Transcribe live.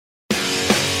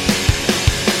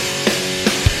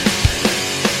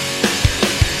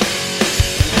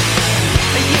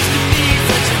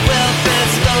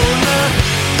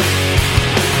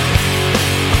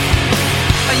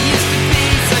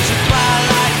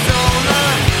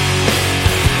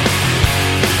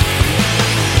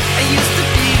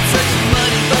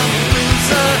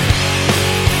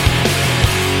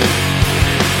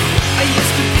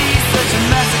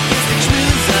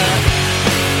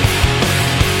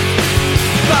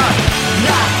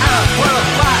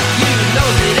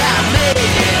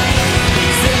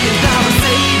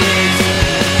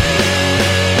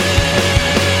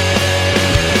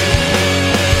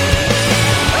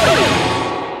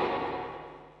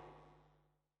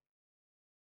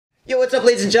Yo, what's up,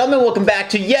 ladies and gentlemen? Welcome back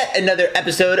to yet another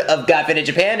episode of Got Faded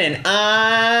Japan, and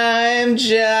I'm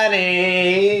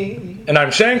Johnny. And I'm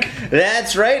Shank.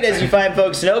 That's right, as you fine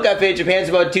folks know, Got Faded Japan's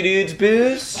about two dudes,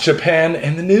 booze, Japan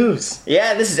and the news.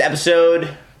 Yeah, this is episode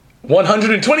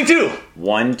 122.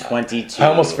 122. I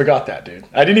almost forgot that, dude.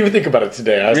 I didn't even think about it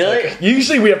today. I was Really? Like,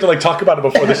 usually we have to talk about it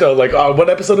before the show. What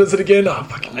episode is it again? Oh,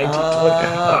 fucking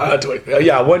 1920.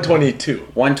 Yeah, 122.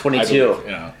 122.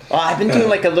 Yeah. I've been doing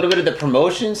a little bit of the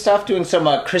promotion stuff, doing some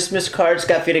Christmas cards,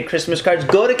 Got Faded Christmas cards.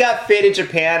 Go to Got Faded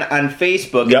Japan on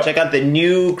Facebook and check out the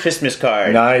new Christmas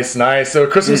card. Nice. So a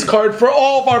Christmas card for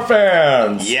all of our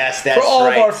fans. Yes, that's right. For all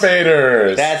of our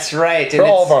faders. That's right. For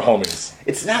all of our homies.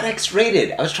 It's not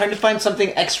X-rated. I was trying to find something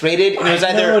X-rated, and it was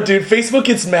either... No, dude. Facebook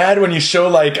gets mad when you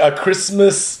show a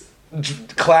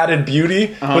Christmas-cladded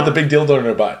beauty with a big dildo in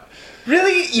her butt.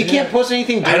 Really? You can't post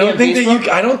anything dirty I don't think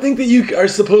Facebook? that you are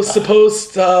supposed to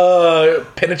post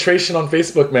penetration on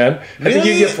Facebook, man. I think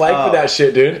you get flagged for that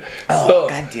shit, dude. Oh,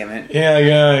 god damn it.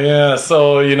 Yeah.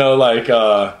 So,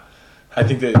 I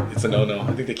think that it's a no-no.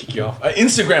 I think they kick you off.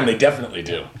 Instagram, they definitely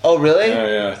do. Oh, really?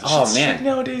 Yeah. Oh, man.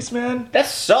 Nowadays, man. That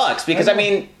sucks, because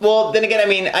I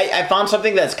found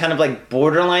something that's kind of like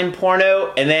borderline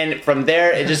porno, and then from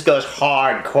there, it just goes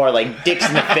hardcore, like dicks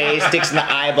in the face, dicks in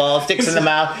the eyeballs, dicks in the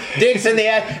mouth, dicks in the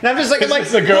eye, and I'm just like,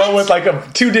 It's a girl with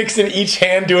two dicks in each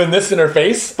hand doing this in her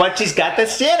face. But she's got the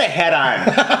Santa hat on,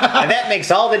 and that makes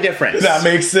all the difference. That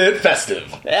makes it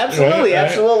festive. Absolutely, right?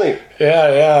 Absolutely.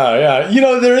 Yeah.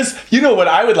 There is... You know what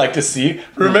I would like to see?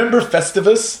 Remember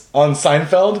Festivus on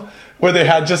Seinfeld? Where they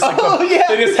had just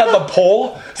they just had the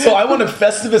pole. So I want a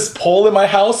Festivus pole in my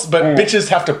house, but bitches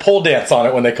have to pole dance on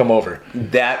it when they come over.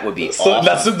 That would be awesome. So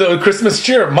that's the Christmas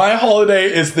cheer. My holiday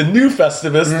is the new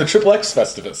Festivus, the Triple X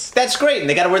Festivus. That's great, and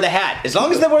they gotta wear the hat. As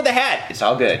long as they wear the hat, it's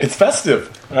all good. It's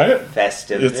festive, right?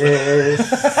 Festivus.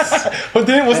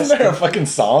 Wasn't there a fucking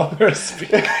song or a speech?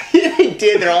 They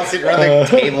did. They're all sitting around the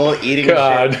table eating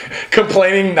shit.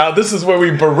 Complaining. Now this is where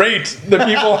we berate the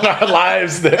people in our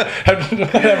lives that have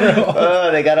never...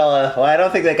 Oh, they got all... Well, I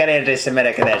don't think they got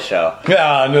anti-Semitic in that show.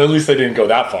 Yeah, no, at least they didn't go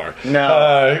that far.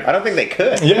 No, I don't think they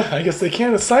could. Yeah, I guess they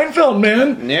can. It's Seinfeld,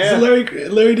 man. Yeah. It's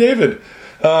Larry David.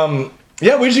 What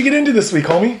did you get into this week,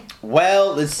 homie?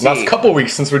 Well, let's see. Last couple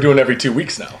weeks, since we're doing every 2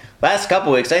 weeks now. Last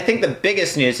couple weeks. I think the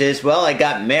biggest news is, I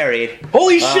got married.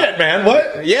 Holy shit, man.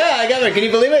 What? Yeah, I got married. Can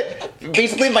you believe it?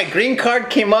 Basically, my green card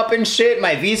came up and shit.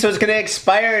 My visa was going to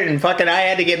expire, and fucking I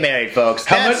had to get married, folks.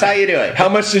 That's how you do it. How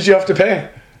much did you have to pay?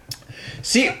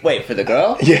 See, wait, for the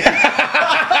girl? Yeah.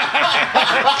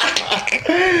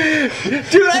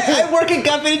 Dude, I work at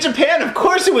Got Faded Japan. Of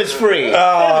course it was free.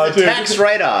 Oh, dude. Tax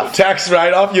write-off. Tax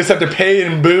write-off? You just have to pay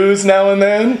in booze now and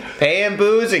then? Pay in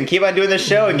booze and keep on doing the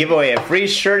show and give away a free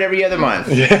shirt every other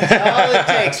month. Yeah. That's all it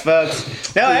takes,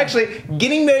 folks. No, actually,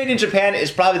 getting married in Japan is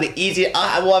probably the easiest.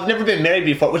 I've never been married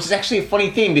before, which is actually a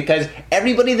funny thing, because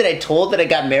everybody that I told that I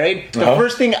got married, the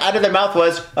first thing out of their mouth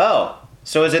was,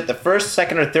 so is it the first,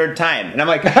 second, or third time? And I'm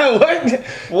like, what? Dude,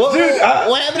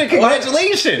 what happened to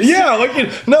congratulations? Yeah,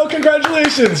 no,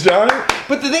 congratulations, John.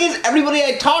 But the thing is, everybody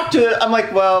I talk to, I'm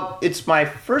like, well, it's my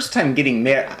first time getting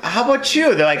married. How about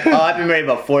you? They're like, I've been married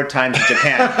about 4 times in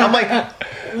Japan. I'm like,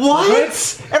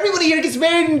 what? Everybody here gets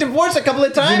married and divorced a couple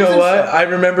of times. You know what? I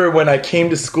remember when I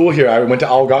came to school here, I went to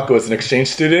Aogaku as an exchange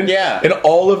student. Yeah. And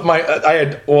all of my,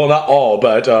 not all,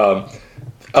 but...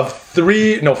 of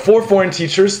 4 foreign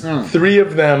teachers, 3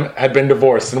 of them had been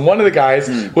divorced, and one of the guys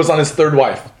was on his 3rd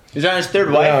wife. He's on his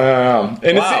 3rd wife? Yeah.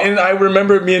 And I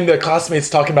remember me and the classmates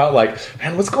talking about,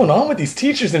 man, what's going on with these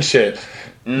teachers and shit?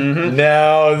 Mm-hmm.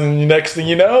 Now, the next thing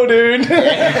you know, dude, you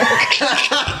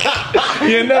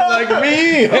end up like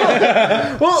me.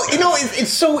 Well,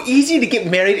 it's so easy to get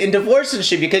married and divorced and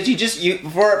shit, because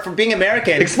for being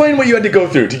American. Explain what you had to go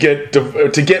through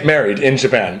to get married in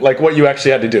Japan, what you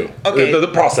actually had to do. Okay, the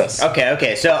process.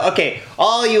 Okay. So,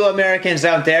 all you Americans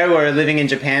out there who are living in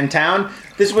Japantown,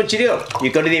 this is what you do. You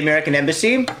go to the American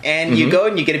Embassy, and you go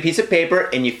and you get a piece of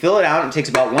paper, and you fill it out. It takes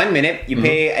about 1 minute. You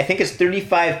pay, I think it's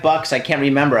 $35. I can't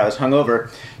remember. I was hungover.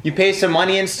 You pay some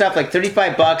money and stuff, like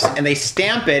 $35, and they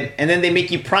stamp it, and then they make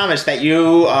you promise that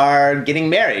you are getting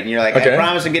married. And you're like, I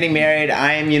promise I'm getting married.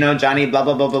 I'm, Johnny, blah,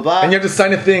 blah, blah, blah, blah. And you have to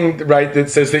sign a thing, right,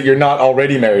 that says that you're not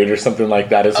already married or something like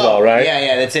that as well, right?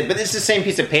 Yeah, that's it. But it's the same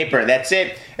piece of paper. That's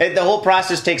it. The whole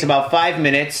process takes about 5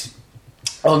 minutes.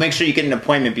 Make sure you get an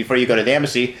appointment before you go to the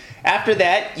embassy. After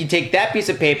that, you take that piece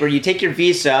of paper, you take your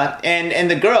visa,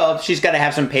 and the girl, she's got to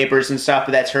have some papers and stuff,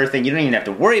 but that's her thing. You don't even have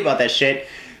to worry about that shit.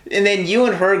 And then you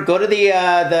and her go to the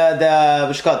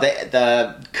what's it called,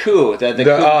 the coup, the ward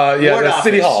the office.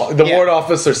 city hall, ward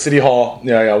office or city hall.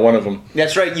 Yeah, one of them.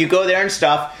 That's right. You go there and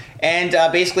stuff. And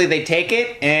basically, they take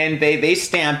it and they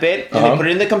stamp it and they put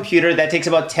it in the computer. That takes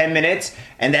about 10 minutes,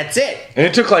 and that's it. And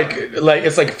it took like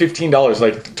it's like $15,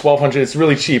 like $1,200. It's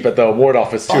really cheap at the award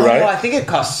office too, right? No, I think it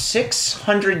costs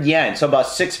 600 yen, so about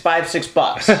 $6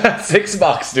 bucks.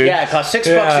 $6, dude. Yeah, it costs $6 to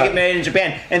get married in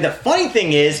Japan. And the funny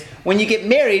thing is, when you get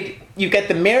married, you've got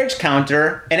the marriage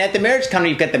counter, and at the marriage counter,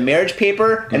 you've got the marriage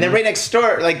paper, and then right next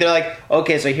door, like they're like,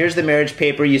 okay, so here's the marriage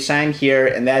paper, you sign here,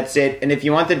 and that's it. And if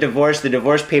you want the divorce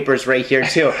paper is right here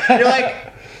too. You're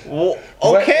like, well,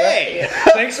 okay.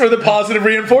 Thanks for the positive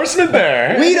reinforcement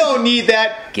there. We don't need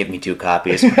that. Give me 2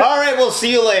 copies. All right, we'll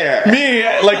see you later. Me,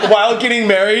 like while getting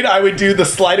married, I would do the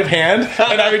sleight of hand,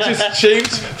 and I would just change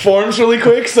forms really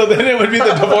quick, so then it would be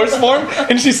the divorce form,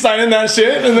 and she's signing that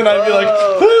shit, and then I'd be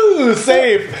like, whoo,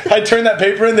 safe. I'd turn that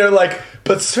paper in, they're like,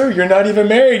 but sir, you're not even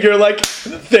married. You're like,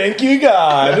 thank you,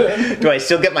 God. Do I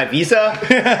still get my visa?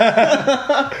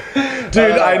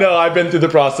 Dude, I know. I've been through the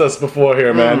process before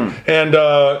here, man. And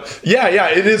yeah,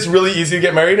 it is really easy to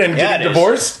get married, and getting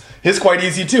divorced is quite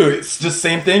easy too. It's just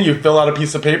same thing. You fill out a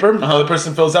piece of paper. The other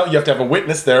person fills out. You have to have a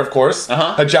witness there, of course.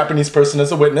 A Japanese person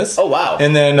as a witness. Oh, wow.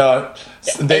 And then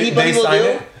they sign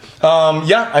it.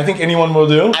 Yeah, I think anyone will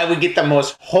do. I would get the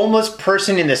most homeless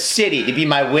person in the city to be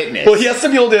my witness. Well, he has to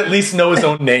be able to at least know his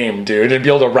own name, dude, and be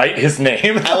able to write his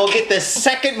name. I will get the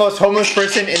second most homeless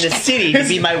person in the city to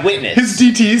be my witness. His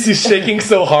DTs, he's shaking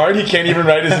so hard he can't even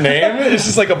write his name. It's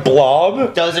just like a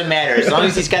blob. Doesn't matter. As long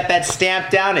as he's got that stamp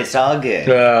down, it's all good.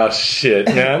 Oh, shit,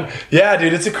 man. Yeah,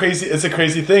 dude, it's a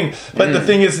crazy thing. But the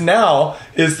thing is now,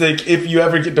 is like, if you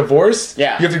ever get divorced, you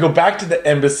have to go back to the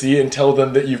embassy and tell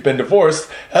them that you've been divorced.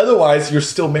 Otherwise, you're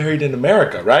still married in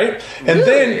America, right? And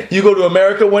then you go to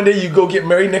America one day, you go get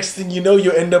married. Next thing you know,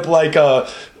 you end up like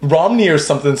Romney or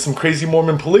something, some crazy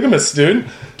Mormon polygamist, dude.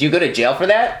 Do you go to jail for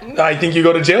that? I think you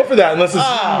go to jail for that, unless it's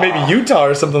maybe Utah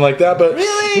or something like that. But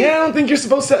really? Yeah, I don't think you're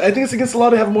supposed to. I think it's against the law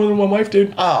to have more than one wife,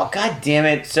 dude. Oh, god damn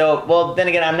it. So, well, then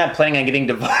again, I'm not planning on getting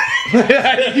divorced.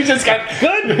 You just got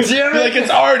good. Damn it. Like,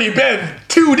 it's already been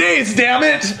 2 days, damn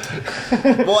it.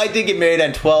 Well, I did get married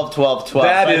on 12/12/12.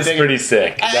 That is pretty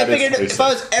sick. I figured if I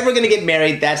was ever going to get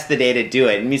married, that's the day to do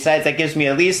it. And besides, that gives me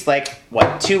at least,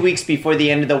 2 weeks before the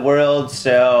end of the world,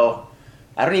 so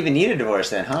I don't even need a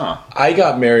divorce then, huh? I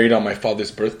got married on my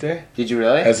father's birthday. Did you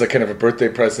really? As a kind of a birthday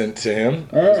present to him.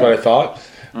 That's what I thought.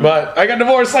 But I got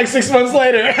divorced 6 months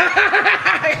later.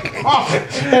 Happy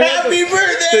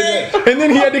birthday! And then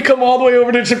he had to come all the way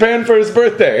over to Japan for his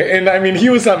birthday. And I mean, he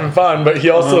was having fun, but he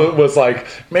also was like,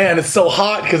 man, it's so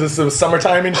hot because it's the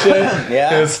summertime and shit.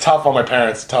 Yeah. And it's tough on my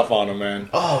parents. Tough on them, man.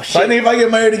 Oh, shit. So I think if I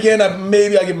get married again,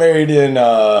 maybe I get married in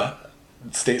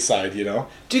stateside, you know?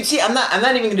 Dude, see, I'm not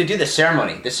even going to do the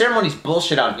ceremony. The ceremony's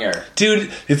bullshit out here.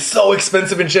 Dude, it's so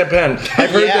expensive in Japan.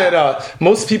 I've heard that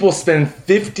most people spend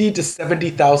 $50,000 to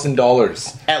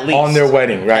 $70,000 at least on their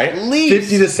wedding, right? At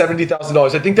least $50,000 to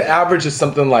 $70,000. I think the average is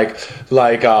something like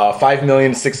 5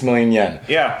 million, 6 million yen.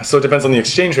 Yeah. So it depends on the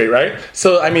exchange rate, right?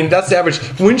 So I mean, that's the average.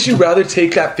 Wouldn't you rather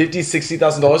take that $50,000,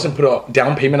 $60,000 and put a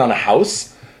down payment on a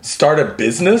house? Start a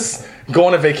business? Go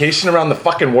on a vacation around the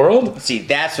fucking world? See,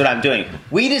 that's what I'm doing.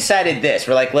 We decided this.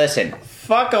 We're like, listen,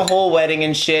 fuck a whole wedding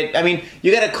and shit. I mean,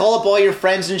 you gotta call up all your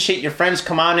friends and shit. Your friends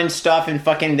come on and stuff, and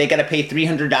fucking they gotta pay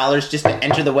 $300 just to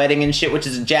enter the wedding and shit, which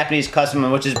is a Japanese custom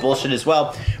and which is bullshit as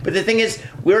well. But the thing is,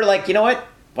 we were like, you know what?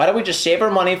 Why don't we just save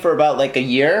our money for about a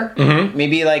year?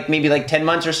 Maybe 10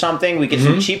 months or something. We get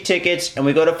some cheap tickets and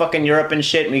we go to fucking Europe and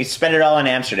shit, and we spend it all in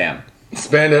Amsterdam.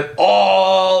 Spend it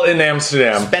all in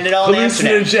Amsterdam. Spend it all in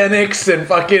Amsterdam. Hallucinogenics and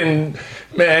fucking,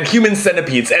 man, human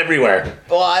centipedes everywhere.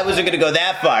 Well, I wasn't going to go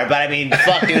that far, but I mean,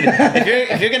 fuck, dude.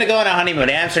 If you're going to go on a honeymoon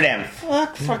to Amsterdam,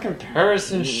 fuck fucking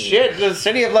Paris and shit. The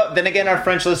city of love. Then again, our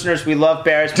French listeners, we love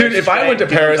Paris. Dude, if I went to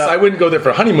Paris, I wouldn't go there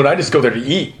for a honeymoon. I'd just go there to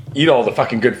eat all the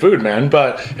fucking good food, man.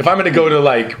 But if I'm going to go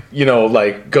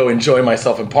to go enjoy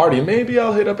myself and party, maybe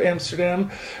I'll hit up Amsterdam.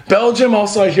 Belgium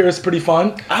also, I hear, is pretty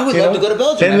fun. I would love to go to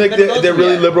Belgium. And they're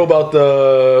really liberal about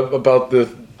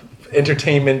the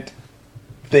entertainment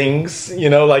things,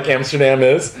 like Amsterdam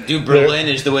is. Dude, Berlin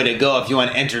is the way to go if you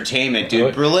want entertainment,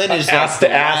 dude. Berlin is ass to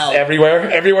ass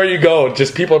everywhere. Everywhere you go,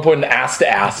 just people are putting ass to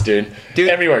ass, dude.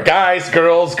 Everywhere. Guys,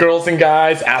 girls and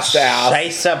guys, ass to ass.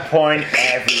 Scheisse porn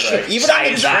everywhere. Even on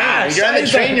the train. You're on the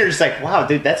train, you're just like, wow,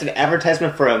 dude, that's an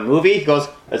advertisement for a movie? He goes,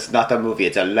 it's not a movie,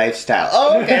 it's a lifestyle.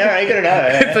 Oh, okay, alright, good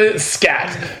enough. It's a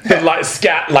scat.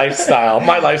 Scat lifestyle.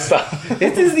 My lifestyle.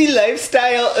 This is the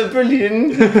lifestyle of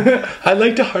Berlin. I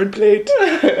like the hard plate.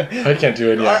 I can't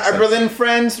do any Our Berlin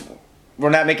friends, we're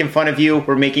not making fun of you.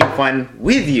 We're making fun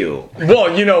with you.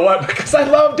 Well, you know what? Because I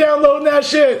love downloading that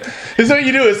shit. This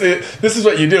is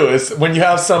what you do is when you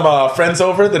have some friends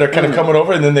over that are kind of coming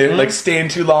over and then they like staying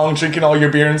too long, drinking all your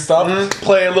beer and stuff,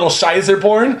 play a little Shizer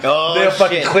porn. Oh, they'll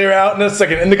fucking clear out in a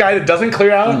second. And the guy that doesn't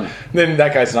clear out, then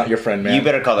that guy's not your friend, man. You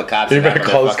better call the cops. You better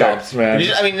call the cops, man.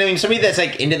 I mean, somebody that's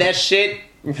like into that shit.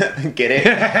 Get it?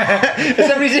 If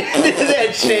somebody's into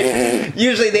that shit,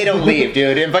 usually they don't leave,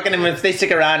 dude. And fucking if they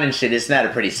stick around and shit, it's not a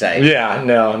pretty sight. Yeah,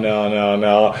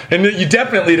 no. And you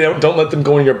definitely don't let them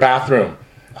go in your bathroom.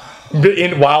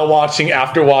 While watching,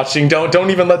 after watching, don't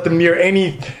even let them near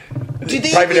any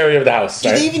private area of the house. Do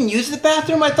they even use the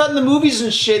bathroom? I thought in the movies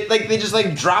and shit, like they just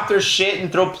like drop their shit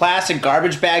and throw plastic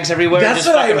garbage bags everywhere. That's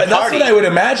what I would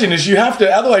imagine. Is you have to.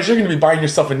 Otherwise, you're going to be buying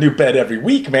yourself a new bed every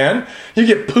week, man. You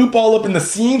get poop all up in the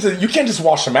seams, and you can't just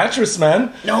wash a mattress,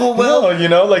 man. No, well, you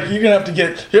know, like you're gonna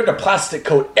have to plastic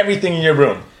coat everything in your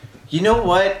room. You know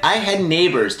what? I had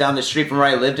neighbors down the street from where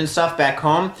I lived and stuff back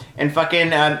home, and fucking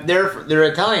they're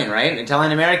Italian, right?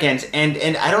 Italian Americans, and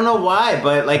I don't know why,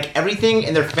 but like everything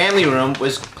in their family room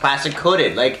was plastic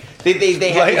coated, like.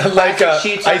 They had like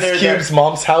sheets Ice Cube's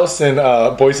mom's house in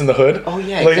Boys in the Hood. Oh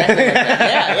yeah, exactly. Like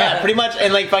that. Yeah, pretty much.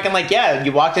 And like fucking like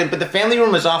you walked in, but the family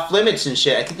room was off limits and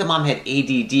shit. I think the mom had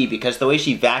ADD because the way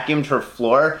she vacuumed her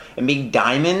floor and made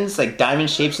diamonds, like diamond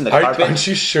shapes in the carpet. Aren't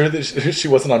you sure that she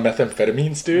wasn't on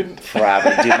methamphetamines, dude?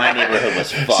 Probably, dude. My neighborhood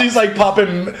was fucked. She's like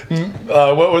popping.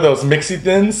 What were those Mixie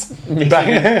Thins? Back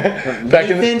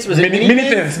in Thins? Was it Mini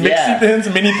Thins? Mixie Thins,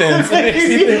 Mini Thins.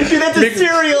 Dude, that's a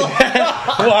cereal.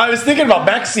 Well, I was thinking about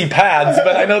Maxi Pads,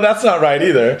 but I know that's not right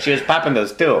either. She was popping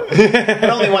those too, but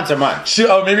only once a month.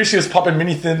 Maybe she was popping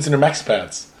Mini Thins in her Maxi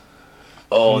Pads.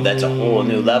 Oh, that's a whole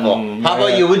new level. How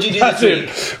about you? What'd you do this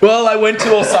week? Well, I went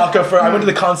to Osaka I went to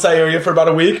the Kansai area for about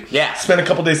a week. Yeah. Spent a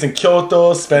couple days in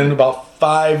Kyoto, spent about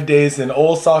 5 days in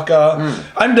Osaka.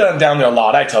 I'm down there a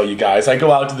lot, I tell you guys. I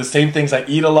go out to the same things. I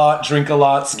eat a lot, drink a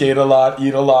lot, skate a lot,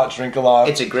 eat a lot, drink a lot.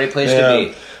 It's a great place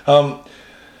to be.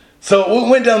 So we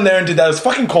went down there and did that. It was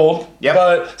fucking cold. Yep.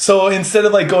 But so instead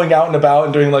of like going out and about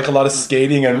and doing like a lot of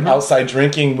skating and outside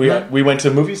drinking, we went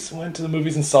to movies. Went to the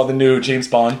movies and saw the new James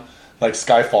Bond, like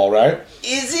Skyfall, right?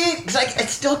 Is it? Because I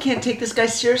still can't take this guy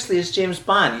seriously as James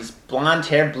Bond. He's blonde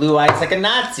hair, blue eyes, like a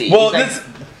Nazi. Well,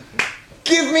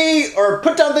 give me or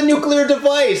put down the nuclear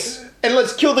device. And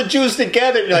let's kill the Jews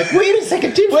together. And you're like, wait a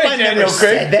second, James Bond never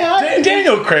said that.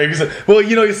 Daniel Craig. Well,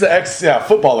 you know, he's the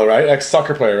ex-footballer, right?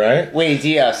 Ex-soccer player, right? Wait, is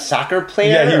he a soccer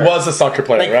player? Yeah, he was a soccer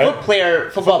player, like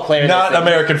right? Football player. Not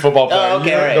American football player. Oh,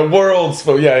 okay, right. The world's,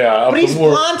 yeah. But he's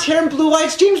blonde hair and blue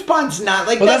eyes. James Bond's not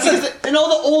like that. Because in all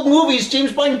the old movies,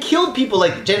 James Bond killed people.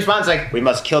 Like, James Bond's like, we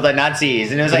must kill the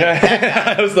Nazis. And it was like,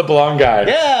 that was the blonde guy.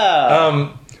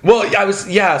 Yeah. Well, I was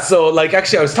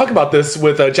talking about this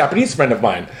with a Japanese friend of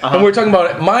mine. And we were talking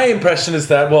about it. My impression is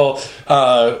that,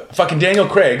 fucking Daniel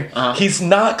Craig, he's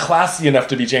not classy enough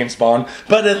to be James Bond,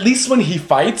 but at least when he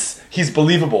fights, he's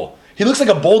believable. He looks like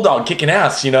a bulldog kicking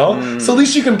ass, you know? So at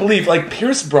least you can believe. Like,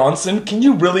 Pierce Bronson, can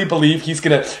you really believe he's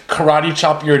gonna karate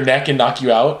chop your neck and knock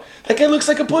you out? That guy looks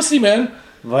like a pussy, man.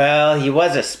 Well, he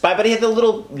was a spy, but he had the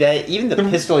little, even the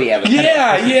pistol he had.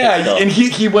 Yeah. And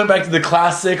he went back to the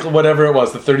classic, whatever it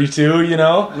was, the 32, you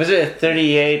know? Was it a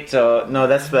 38? No,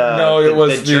 that's the... No, it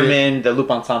was the German, the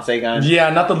Lupin Sensei gun. Yeah,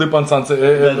 not the Lupin Sensei.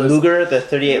 The Luger, the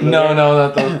 38 Luger. No,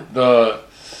 not the...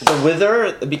 The Wither?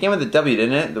 It began with a W,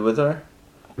 didn't it? The Wither?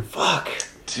 Fuck.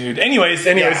 Dude, anyways,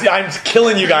 I'm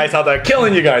killing you guys out there,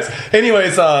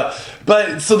 Anyways,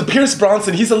 but so the Pierce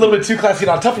Bronson, he's a little bit too classy,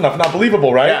 not tough enough, not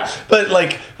believable, right? Yeah. But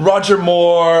like Roger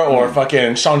Moore or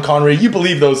fucking Sean Connery, you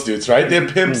believe those dudes, right? They're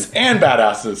pimps and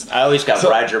badasses. I always got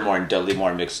Roger Moore and Dudley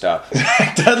Moore mixed up.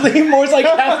 Dudley Moore's like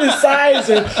half his size.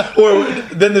 Or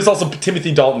then there's also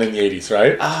Timothy Dalton in the 80s,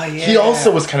 right? Oh, yeah. He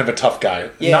also was kind of a tough guy.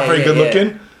 Not very good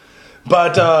looking.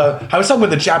 But I was talking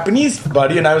with a Japanese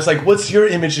buddy, and I was like, what's your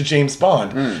image of James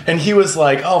Bond? And he was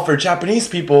like, for Japanese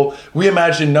people, we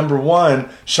imagine number one,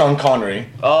 Sean Connery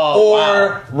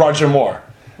or Roger Moore.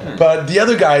 But the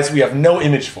other guys, we have no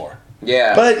image for.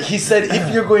 Yeah. But he said,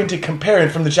 if you're going to compare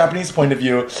it from the Japanese point of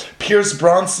view, Pierce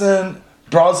Brosnan,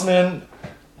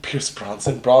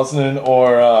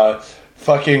 or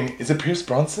fucking, is it Pierce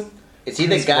Bronson? Is he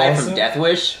the guy from Death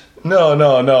Wish? No,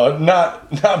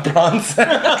 not Bronson.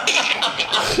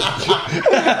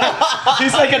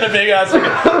 He's like in a big ass.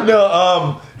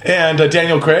 And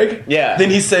Daniel Craig. Yeah.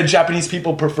 Then he said Japanese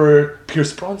people prefer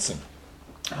Pierce Bronson.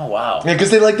 Oh, wow. Yeah,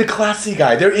 because they like the classy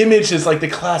guy. Their image is like the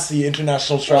classy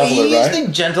international traveler, he's right?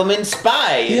 the gentleman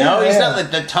spy, you know? He's not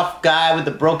like the tough guy with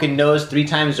the broken nose 3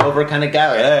 times over kind of guy.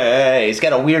 Like, hey. He's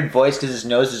got a weird voice because his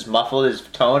nose is muffled, his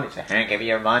tone. He's like, hey, give me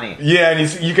your money. Yeah, and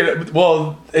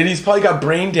he's probably got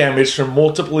brain damage from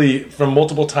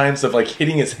multiple times of like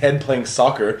hitting his head playing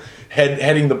soccer,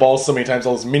 heading the ball so many times,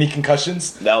 all those mini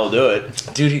concussions. That'll do it.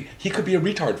 Dude, he could be a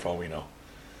retard for all we know.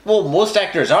 Well, most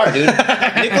actors are, dude.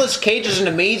 Nicolas Cage is an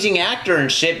amazing actor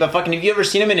and shit, but fucking, have you ever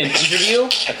seen him in an interview?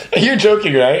 You're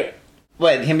joking, right?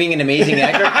 What, him being an amazing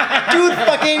actor? Dude.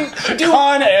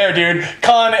 Con Air, dude.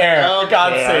 Con Air. Okay, for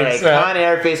God's sakes, man. Con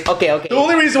Air face. Okay. The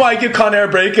only reason why I give Con Air a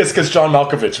break is because John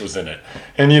Malkovich was in it.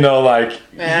 And, he's one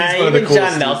of the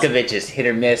coolest John Malkovich is hit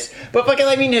or miss. But fucking,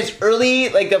 I mean, his early,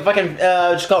 like, the fucking,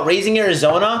 what's it called, Raising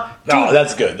Arizona? Dude, oh,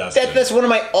 that's good. That's one of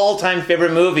my all-time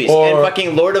favorite movies. Or, and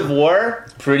fucking Lord of War,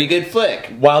 pretty good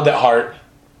flick. Wild at Heart,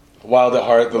 the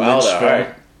Lynch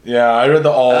film. Yeah, I read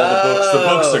all the books. The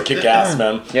books are kick-ass,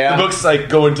 man. Yeah. The books like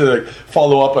go into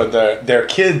follow up on their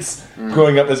kids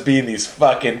growing up as being these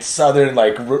fucking southern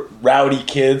like rowdy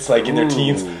kids like in their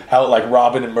teens, how like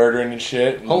robbing and murdering and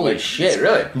shit. Holy shit,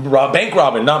 really? Bank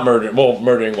robbing, not murdering. Well,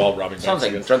 murdering while robbing. Sounds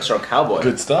like a drugstore cowboy.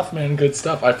 Good stuff, man. Good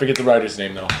stuff. I forget the writer's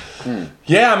name though.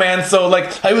 Yeah, man. So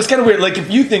like, it was kind of weird. Like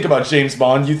if you think about James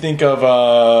Bond, you think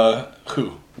of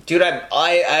who? Dude,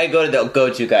 I go to the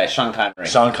go-to guy, Sean Connery.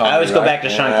 I always go back to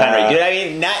Sean Connery. Dude, I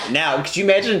mean, not now. Could you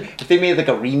imagine if they made like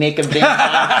a remake of James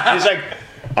Bond? He's like,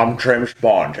 I'm James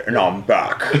Bond, and I'm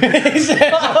back. Dude.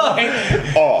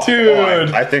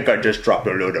 I think I just dropped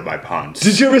a load of my pants.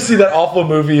 Did you ever see that awful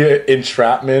movie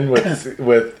Entrapment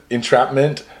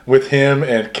with him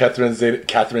and Catherine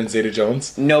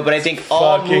Zeta-Jones? No, but I think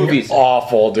all fucking movies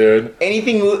awful, dude.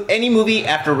 Any movie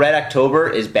after Red October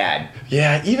is bad.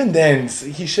 Yeah, even then,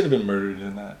 he should have been murdered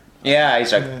in that. Yeah,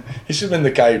 he's like... He should have been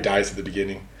the guy who dies at the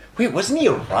beginning. Wait, wasn't he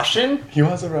a Russian? He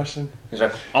was a Russian. He's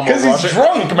like, because he's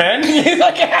drunk, man. He's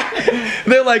like,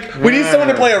 they're like, we need someone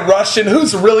to play a Russian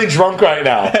who's really drunk right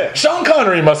now. Sean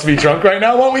Connery must be drunk right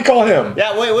now. Why don't we call him?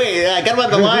 Yeah, wait. I got him on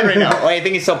the line right now. I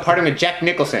think he's still partying with Jack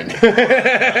Nicholson. He's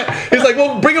like,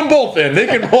 well, bring them both in. They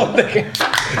can both.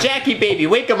 Jackie, baby,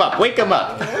 wake him up.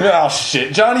 Oh,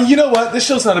 shit. Johnny, you know what? This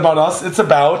show's not about us. It's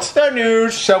about the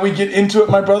news. Shall we get into it,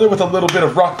 my brother, with a little bit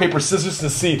of rock, paper, scissors to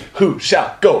see who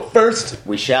shall go first?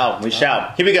 We shall.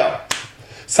 Here we go.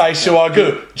 最初はグ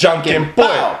ー、じゃんけんぽい、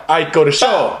あいこでしょ。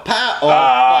Oh, fuck,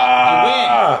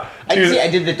 you win. I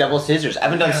did the double scissors. I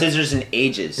haven't done scissors in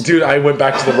ages. Dude, I went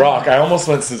back to the rock. I almost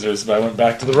went scissors, but I went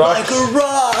back to the rock. Like a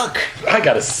rock. I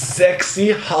got a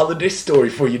sexy holiday story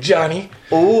for you, Johnny.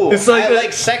 Ooh, it's like I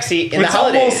like sexy in the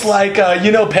holidays. It's almost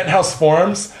like, Penthouse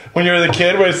Forums when you were the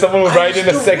kid where someone would write in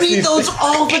a sexy... I used to read those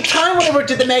all the time when I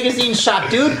worked at the magazine shop,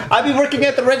 dude. I'd be working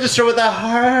at the register with a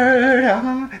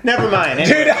heart... Never mind.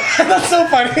 Anyway. Dude, that's so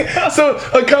funny. So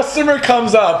a customer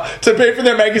comes up to pay for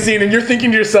their magazine and you're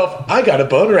thinking to yourself, I got a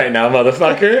boner right now,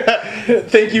 motherfucker.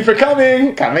 Thank you for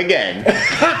coming. Come again.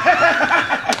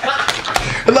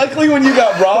 Luckily when you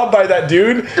got robbed by that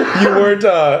dude, you weren't...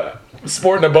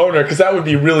 sporting a boner, because that would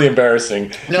be really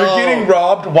embarrassing. No. You're getting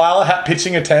robbed while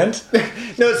pitching a tent?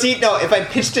 No, if I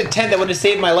pitched a tent, that would have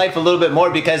saved my life a little bit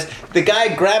more, because the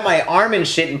guy grabbed my arm and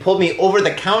shit and pulled me over the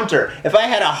counter. If I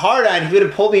had a hard-on, he would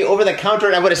have pulled me over the counter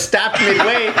and I would have stopped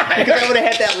midway because I would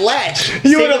have had that latch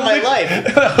saving my life.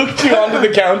 Hooked you onto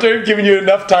the counter, giving you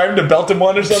enough time to belt him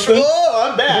one or something?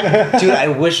 Oh, I'm back. Dude, I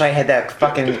wish I had that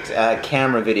fucking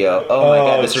camera video. Oh my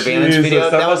god, the surveillance video.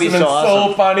 That would be so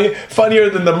awesome. So funny. Funnier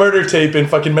than the murder tape in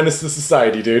fucking Menace to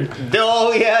Society, dude.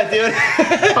 Oh yeah, dude.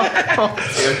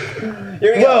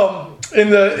 Here we go. In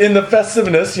the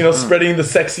festiveness, spreading the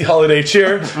sexy holiday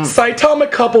cheer,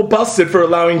 Saitama couple busted for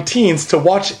allowing teens to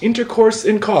watch intercourse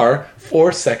in car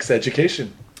for sex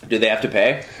education. Do they have to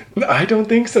pay? I don't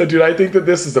think so, dude. I think that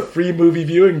this is a free movie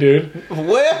viewing, dude.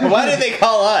 Why did they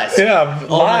call us? Yeah,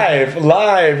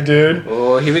 live, dude.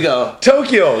 Oh, here we go.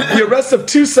 Tokyo, the arrest of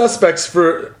 2 suspects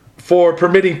for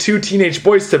permitting 2 teenage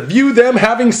boys to view them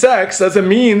having sex as a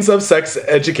means of sex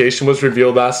education was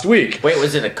revealed last week. Wait,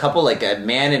 was it a couple, like a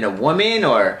man and a woman,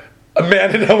 or... A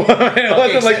man and a woman.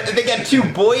 Okay, so they got 2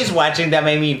 boys watching them.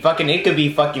 I mean, fucking, it could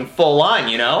be fucking full on,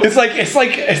 It's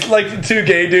like 2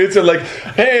 gay dudes are like,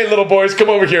 hey, little boys, come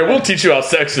over here. We'll teach you how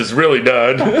sex is really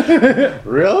done.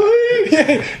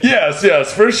 Really?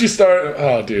 Yes. First you start...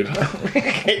 Oh, dude.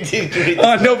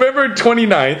 On November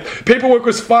 29th, paperwork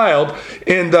was filed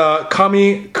in the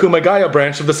Kami Kumagaya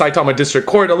branch of the Saitama District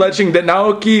Court alleging that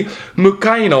Naoki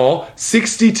Mukaino,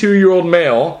 62-year-old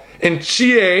male, and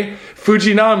Chie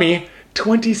Fujinami,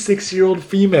 26-year-old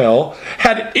female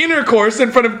had intercourse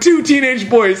in front of 2 teenage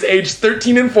boys aged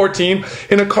 13 and 14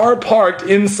 in a car parked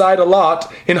inside a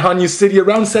lot in Hanyu City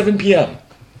around 7 p.m.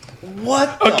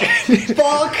 What the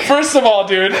fuck? First of all,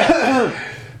 dude,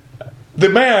 the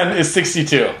man is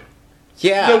 62.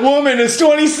 Yeah. The woman is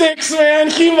 26, man.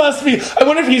 He must be. I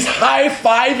wonder if he's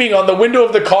high-fiving on the window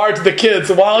of the car to the kids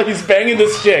while he's banging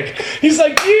this chick. He's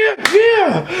like,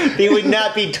 yeah. He would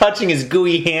not be touching his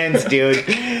gooey hands, dude.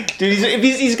 Dude, if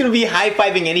he's going to be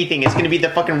high-fiving anything, it's going to be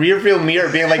the fucking rear-view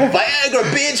mirror being like, Viagra,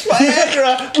 bitch,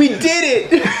 Viagra. We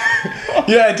did it.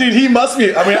 Yeah, dude, he must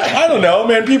be. I mean, I don't know,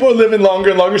 man. People are living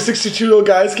longer and longer. 62-year-old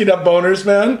guys can have boners,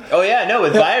 man. Oh, yeah, no,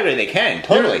 with Viagra they can.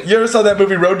 Totally. You ever saw that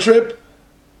movie Road Trip?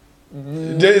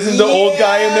 Isn't the old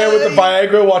guy in there with the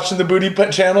Viagra watching the booty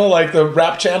channel, like the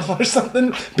rap channel or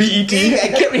something? BET? I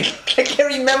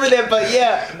can't remember that, but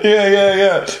yeah.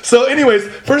 Yeah. So anyways,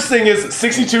 first thing is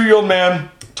 62-year-old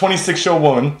man, 26-year-old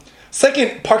woman.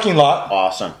 Second, parking lot.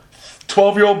 Awesome.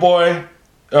 12-year-old boy,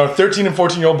 13 and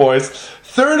 14-year-old boys.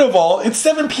 Third of all, it's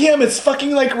 7 p.m. It's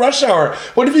fucking like rush hour.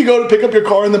 What if you go to pick up your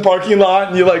car in the parking lot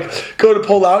and you like go to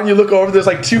pull out and you look over, there's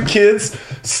like 2 kids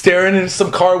staring in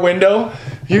some car window?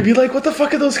 You'd be like, what the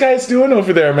fuck are those guys doing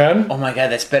over there, man? Oh my god,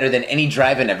 that's better than any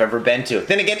drive-in I've ever been to.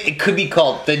 Then again, it could be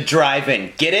called the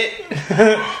drive-in. Get it?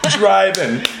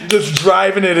 Driving. Just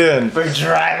driving it in. We're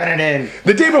driving it in.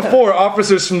 The day before,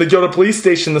 officers from the Gyoto Police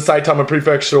Station, the Saitama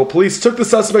Prefectural Police, took the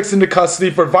suspects into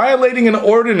custody for violating an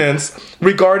ordinance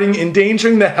regarding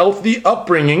endangering the healthy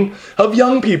upbringing of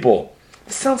young people.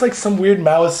 This sounds like some weird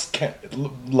Maoist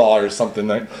law or something.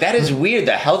 That is weird,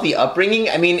 the healthy upbringing.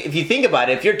 I mean, if you think about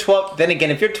it, if you're 12, then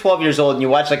again, if you're 12 years old and you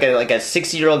watch like a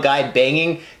 60-year-old guy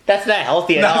banging, that's not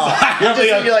healthy at all.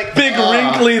 You're like big,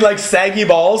 wrinkly, like saggy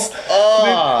balls.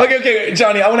 Okay,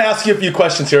 Johnny, I want to ask you a few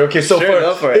questions here. Okay, so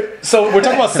go for it. So we're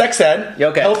talking about sex ed,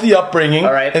 okay. Healthy upbringing,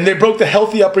 all right. And they broke the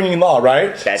healthy upbringing law,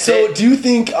 right? That's so it. Do you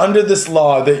think under this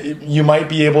law that you might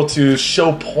be able to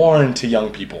show porn to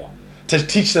young people to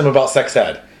teach them about sex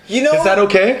ed? You know, is that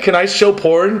okay? Can I show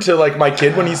porn to like my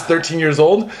kid when he's 13 years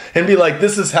old and be like,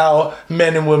 this is how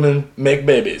men and women make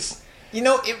babies? You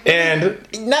know,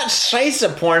 not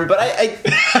Scheisse porn, but I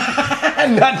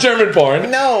not German porn.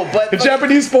 No, but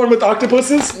Japanese porn with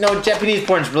octopuses? No, Japanese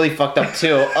porn's really fucked up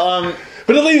too.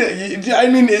 But at least, I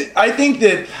mean, I think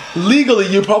that legally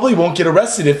you probably won't get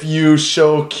arrested if you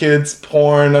show kids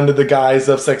porn under the guise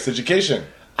of sex education.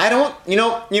 I don't,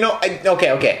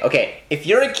 okay. If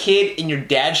you're a kid and your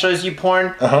dad shows you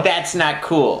porn, that's not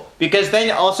cool. Because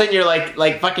then all of a sudden you're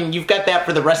like fucking, you've got that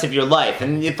for the rest of your life.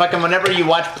 And you fucking, whenever you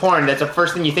watch porn, that's the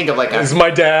first thing you think of, like, it's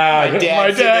my dad.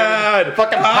 My dad.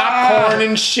 Fucking popcorn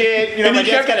and shit. You know, my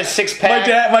dad's got a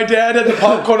 6-pack. My dad had the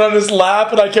popcorn on his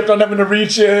lap, and I kept on having to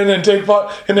reach in and take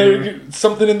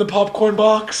something in the popcorn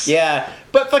box. Yeah.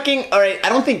 But fucking, alright, I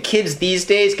don't think kids these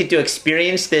days get to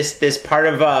experience this part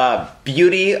of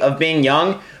beauty of being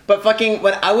young. But fucking,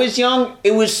 when I was young,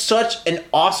 it was such an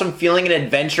awesome feeling and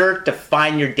adventure to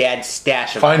find your dad's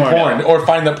stash of porn. Or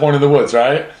find that porn in the woods,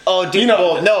 right? Oh, dude,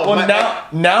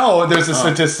 now there's a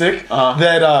statistic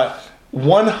that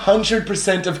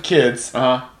 100% of kids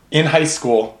in high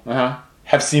school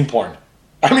have seen porn.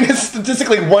 I mean, it's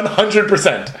statistically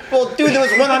 100%. Well, dude, there was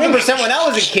 100% when I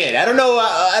was a kid. I don't know.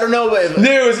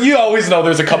 You always know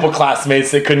there's a couple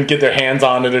classmates that couldn't get their hands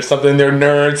on it or something. They're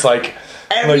nerds, like...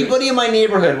 Everybody in my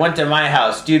neighborhood went to my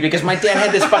house, dude, because my dad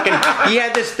had this fucking...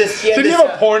 Did he have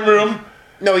a porn room?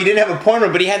 No, he didn't have a porn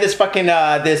room, but he had this fucking,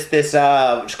 what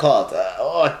you call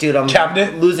it? Dude, I'm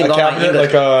cabinet? losing all my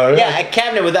English. A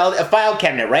cabinet with a file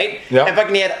cabinet, right? Yeah. And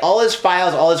fucking he had all his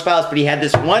files, but he had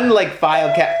this one, like,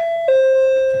 file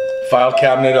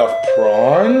cabinet of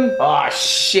prawn? Oh,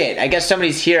 shit. I guess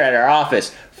somebody's here at our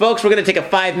office. Folks, we're going to take a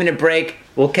 5-minute break.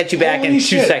 We'll catch you back in 2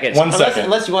 seconds.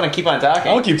 Unless you want to keep on talking.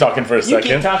 I'll keep talking for a second.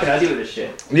 You keep talking, I'll deal with this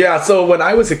shit. Yeah, so when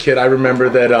I was a kid, I remember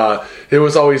that there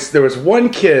was one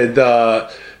kid,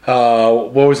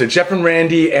 what was it, Jeff and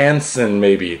Randy Anson,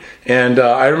 maybe. And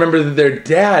I remember that their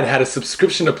dad had a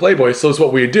subscription to Playboy, so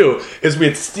what we'd do is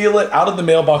we'd steal it out of the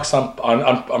mailbox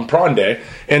on prawn day,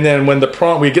 and then when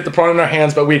we'd get the prawn in our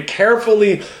hands, but we'd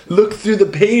carefully look through the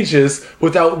pages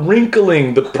without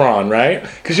wrinkling the prawn, right?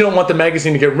 Because you don't want the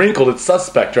magazine to get wrinkled, it's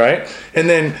suspect, right? And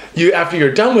then after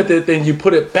you're done with it, then you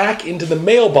put it back into the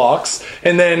mailbox,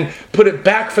 and then put it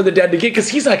back for the dad to get, because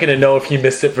he's not going to know if he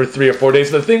missed it for 3 or 4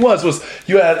 days. The thing was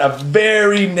you had a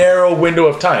very narrow window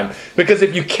of time, because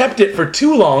if you kept it for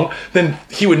too long, then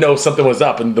he would know something was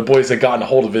up, and the boys had gotten a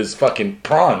hold of his fucking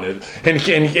prawn, and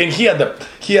he had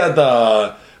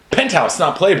the penthouse,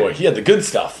 not Playboy. He had the good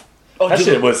stuff. That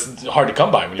shit was hard to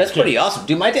come by when you That's pretty awesome.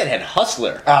 Dude, my dad had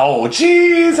Hustler. Oh,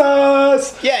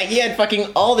 Jesus! Yeah, he had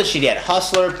fucking all the shit. He had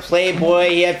Hustler, Playboy,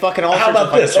 he had fucking all How sorts of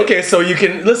about this? shit. Okay, so you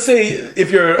can, let's say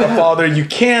if you're a father, you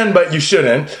can, but you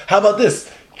shouldn't. How about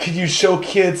this? Could you show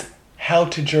kids how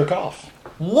to jerk off?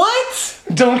 What?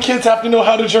 Don't kids have to know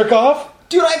how to jerk off?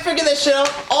 Dude, I figured that shit out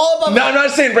all about. No, I'm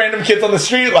not saying random kids on the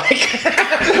street like,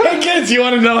 hey kids, you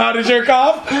want to know how to jerk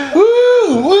off?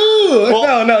 Woo, woo.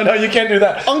 Well, no, you can't do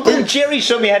that. Uncle Jerry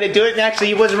showed me how to do it, and actually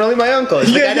he wasn't really my uncle.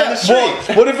 He's the guy down the street.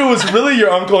 Well, what if it was really your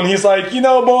uncle and he's like,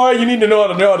 boy, you need to know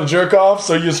how to jerk off,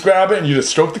 so you just grab it and you just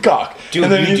stroke the cock. Dude,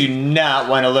 and then you do not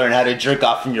want to learn how to jerk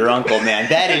off from your uncle, man.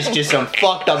 That is just some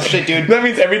fucked up shit, dude. That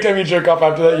means every time you jerk off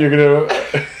after that, you're gonna...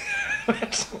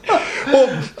 Well,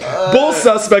 both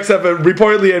suspects have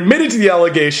reportedly admitted to the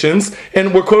allegations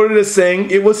and were quoted as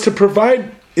saying it was to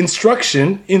provide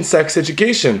instruction in sex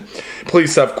education.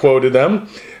 Police have quoted them.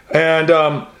 And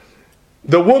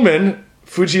the woman,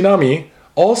 Fujinami,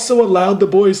 also allowed the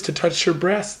boys to touch her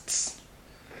breasts.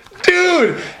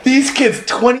 Dude, these kids,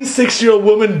 26-year-old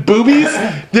woman boobies,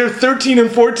 they're 13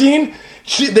 and 14.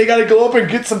 They gotta go up and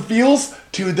get some feels.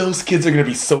 Dude, those kids are gonna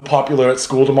be so popular at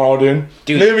school tomorrow, dude.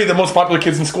 They're gonna be the most popular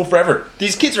kids in school forever.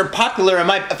 These kids are popular.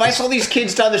 If I saw these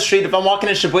kids down the street, if I'm walking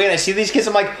in Shibuya and I see these kids,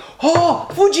 I'm like, oh,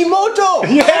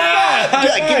 Fujimoto! Yeah!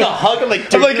 Dude, I give them a hug. I'm like,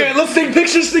 dude, hey, let's take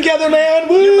pictures together, man.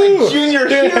 Woo! You're my junior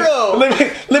hero.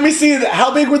 Let me see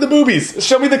how big were the boobies.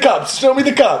 Show me the cups.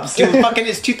 Dude, fucking,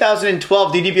 it's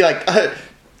 2012. Dude, you'd be like,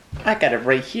 I got it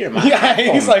right here, man. Yeah,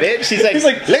 he's like, bitch. He's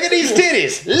like, look at these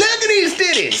titties. Look at these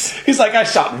titties. He's like, I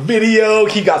shot video.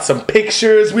 He got some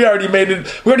pictures. We already made a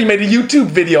YouTube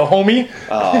video, homie.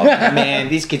 Oh man,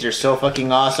 these kids are so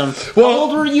fucking awesome. Well, how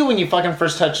old were you when you fucking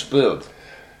first touched boobs?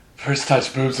 First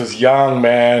touched boobs was young,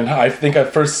 man. I think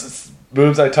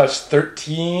boobs I touched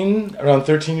around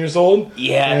 13 years old.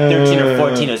 Yeah, 13 or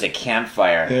 14 was a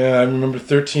campfire. Yeah, I remember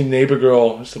 13 neighbor girl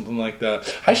or something like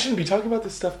that. I shouldn't be talking about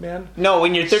this stuff, man. No,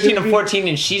 when you're 13 and 14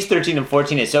 and she's 13 and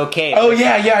 14, it's okay. Oh,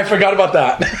 yeah, I forgot about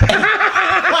that.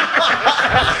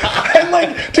 I'm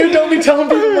like, dude, don't be telling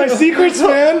people my secrets,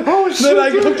 man. Oh, shit. Then I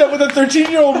hooked up with a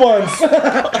 13-year-old once.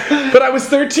 But I was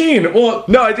 13. Well,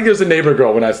 no, I think it was a neighbor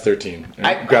girl when I was 13.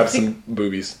 I grabbed some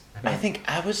boobies. I think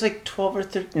I was like 12 or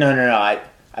 13. No.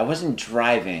 I wasn't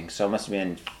driving, so it must have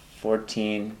been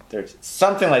 14, 13,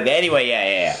 something like that. Anyway,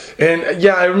 yeah. And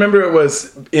I remember it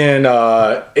was in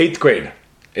 8th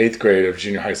grade of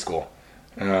junior high school.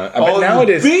 But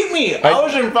nowadays, you beat me. I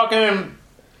was in fucking.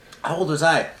 How old was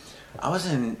I?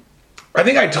 I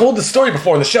think I told the story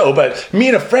before in the show, but me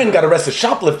and a friend got arrested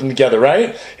shoplifting together,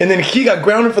 right? And then he got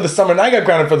grounded for the summer, and I got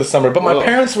grounded for the summer. But my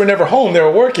parents were never home; they were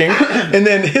working. And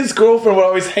then his girlfriend would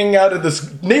always hang out at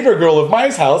this neighbor girl of my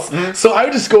house. Mm-hmm. So I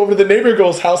would just go over to the neighbor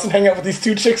girl's house and hang out with these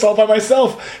two chicks all by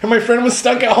myself. And my friend was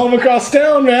stuck at home across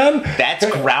town, man. That's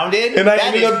grounded. And I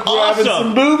ended up grabbing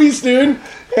some boobies, dude.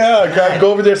 Yeah,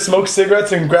 go over there, smoke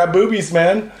cigarettes, and grab boobies,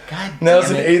 man. God, and that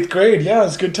was in 8th grade. Yeah, it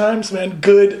was good times, man.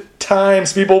 Good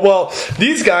times, people. Well,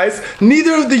 these guys,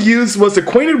 neither of the youths was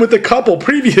acquainted with the couple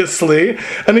previously.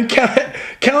 An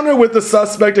encounter with the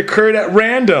suspect occurred at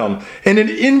random, and an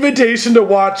invitation to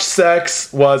watch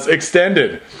sex was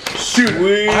extended.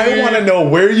 Dude, I want to know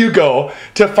where you go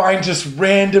to find just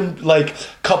random,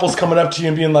 couples coming up to you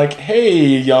and being like, hey,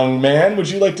 young man, would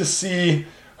you like to see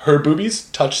her boobies,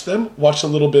 touch them, watch a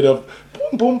little bit of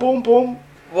boom, boom, boom, boom.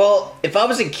 Well, if I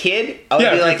was a kid, I would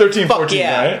be like, 13, fuck 14,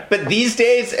 yeah. Right? But these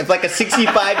days, if like a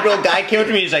 65-year-old guy came up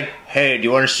to me and he's like, hey, do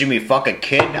you want to see me fuck a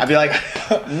kid? I'd be like,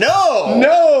 no.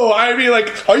 No, I'd be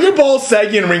like, are your balls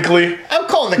saggy and wrinkly? I'm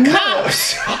calling the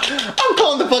cops. I'm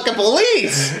calling the fucking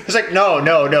police. He's like, no,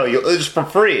 it's for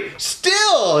free.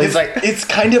 Still, he's like, it's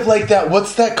kind of like that.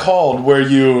 What's that called?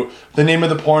 The name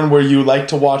of the porn where you like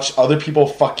to watch other people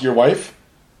fuck your wife?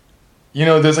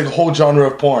 There's like a whole genre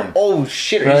of porn. Oh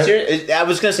shit, are you serious? I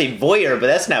was gonna say voyeur, but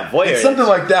that's not voyeur. It's something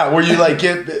like that, where you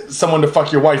get someone to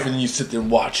fuck your wife and then you sit there and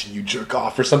watch and you jerk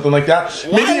off or something like that.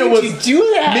 Why would you do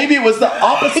that? Maybe it was the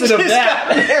opposite of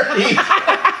that.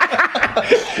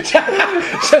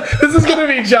 This is gonna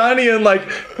be Johnny in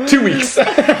 2 weeks.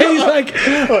 He's like,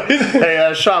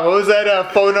 hey, Sean, what was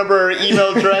that phone number or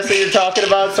email address that you're talking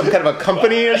about? Some kind of a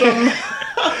company or something?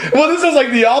 Well, this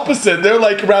is the opposite. They're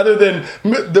rather than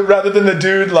the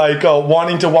dude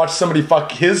wanting to watch somebody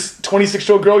fuck his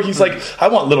 26-year-old girl, he's like, I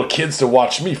want little kids to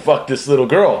watch me fuck this little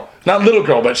girl. Not little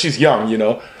girl, but she's young,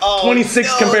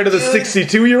 26 compared to the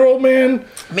 62-year-old man.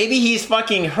 Maybe he's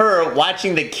fucking her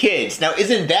watching the kids. Now,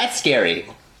 isn't that scary?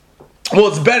 Well,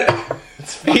 it's better.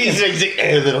 He's like,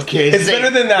 hey, little kid. It's better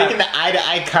than that. Making the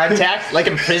eye-to-eye contact, like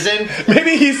in prison.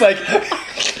 Maybe he's like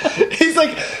He's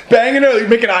like banging her, like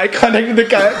making eye contact with the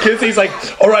guy. Kids, he's like,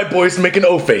 "All right, boys, make an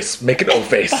O face. Make an O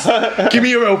face. Give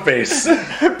me your O face.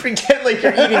 Pretend like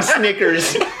you're eating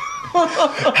Snickers."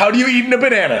 How do you eat a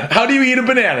banana? How do you eat a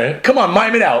banana? Come on,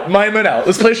 mime it out. Mime it out.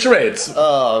 Let's play charades.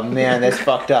 Oh man, that's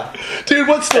fucked up. Dude,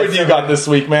 what story do you got this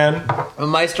week, man?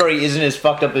 My story isn't as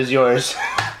fucked up as yours.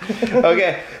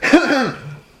 Okay.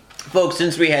 Folks,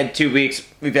 since we had 2 weeks,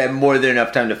 we've had more than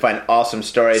enough time to find awesome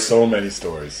stories. So many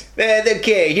stories.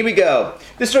 Okay, here we go.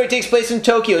 This story takes place in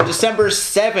Tokyo, December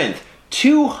 7th.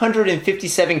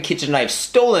 257 kitchen knives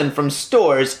stolen from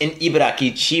stores in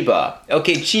Ibaraki, Chiba.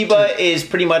 Okay, Chiba is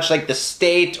pretty much like the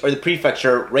state or the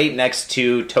prefecture right next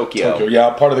to Tokyo.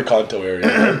 Yeah, part of the Kanto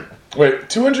area. Wait,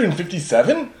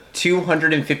 257?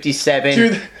 257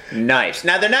 Dude. knives.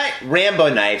 Now, they're not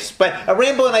Rambo knives, but a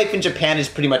Rambo knife in Japan is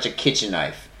pretty much a kitchen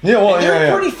knife. Yeah, well, and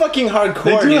they're pretty fucking hardcore.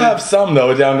 They do dude. have some,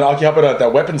 though, down in Akihabara at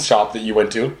that weapons shop that you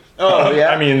went to. Oh, yeah?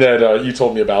 I mean, that you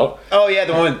told me about. Oh, yeah,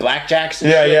 the one with blackjacks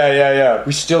and Yeah, shit. yeah.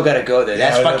 We still gotta go there.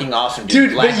 That's fucking awesome,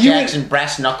 dude. Blackjacks and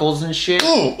brass knuckles and shit.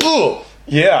 Ooh.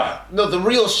 Yeah. No, the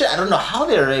real shit. I don't know how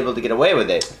they were able to get away with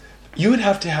it. You would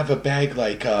have to have a bag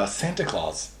like Santa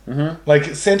Claus. Mm-hmm.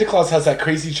 Like, Santa Claus has that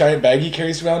crazy giant bag he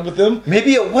carries around with him.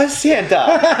 Maybe it was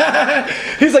Santa.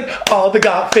 He's like, all the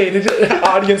got-faded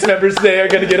audience members there are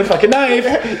gonna get a fucking knife.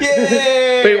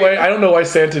 Yay! Wait, I don't know why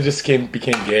Santa just became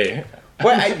gay.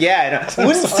 Well, I know.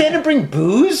 Wouldn't Santa bring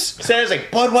booze? Santa's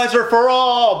like, Budweiser for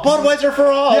all! Budweiser for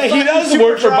all! Yeah, he does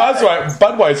work for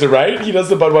Budweiser, right? He does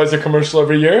the Budweiser commercial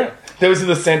every year. There was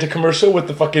the Santa commercial with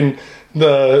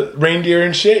the reindeer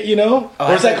and shit, you know?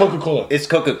 Or is that Coca-Cola? It's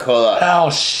Coca-Cola. Oh,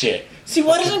 shit. See,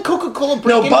 why doesn't Coca-Cola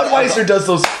bring No, Budweiser does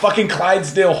those fucking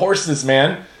Clydesdale horses,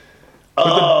 man.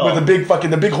 With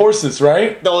the big horses,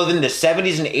 right? No, in the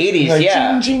 70s and 80s, like,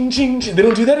 yeah. Ching, ching, ching. They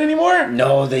don't do that anymore?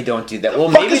 No, they don't do that. Well,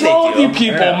 What the maybe fuck is they wrong do. with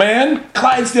you people, man?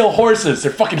 Clydesdale horses.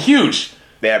 They're fucking huge.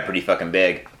 They're pretty fucking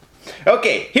big.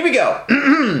 Okay, here we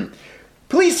go.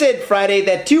 Police said Friday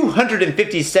that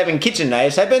 257 kitchen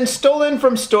knives have been stolen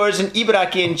from stores in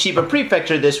Ibaraki and Chiba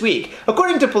Prefecture this week.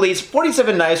 According to police,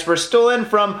 47 knives were stolen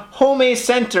from Home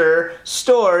Center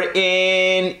store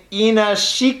in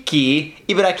Inashiki,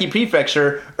 Ibaraki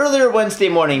Prefecture, earlier Wednesday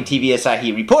morning, TV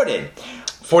Asahi reported.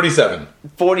 47.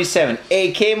 47.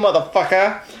 AK,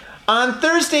 motherfucker. On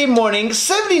Thursday morning,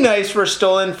 70 knives were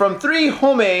stolen from 3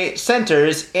 Home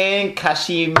centers in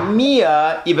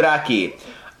Kashimiya, Ibaraki.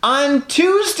 On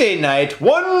Tuesday night,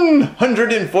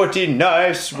 140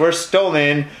 knives were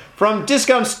stolen from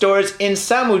discount stores in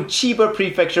Samu, Chiba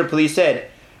Prefecture, police said.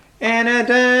 On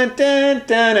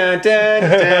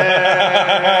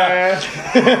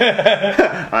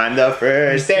the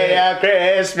first day of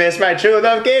Christmas, my true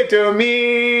love gave to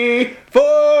me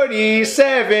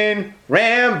 47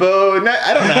 Rambo knives.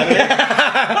 I don't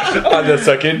know. On the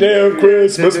second day of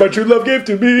Christmas, my true love gave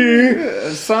to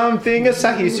me something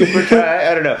Asahi Super Try.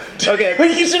 I don't know. Okay.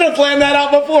 You should have planned that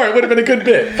out before. It would have been a good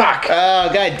bit. Fuck. Oh,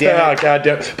 god damn it. Oh, god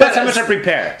damn it. That's how much I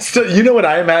prepare. Still, you know what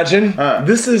I imagine?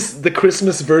 This is the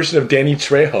Christmas version of Danny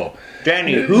Trejo.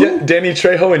 Danny who? Yeah, Danny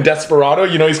Trejo in Desperado.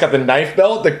 You know, he's got the knife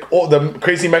belt, the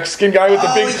crazy Mexican guy with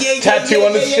the big tattoo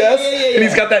on his chest. And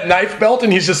he's got that knife belt,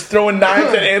 and he's just throwing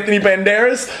knives at Anthony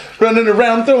Banderas, running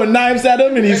around throwing knives at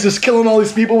him, and he's just killing all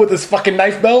these people with his fucking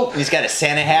knife belt. He's got a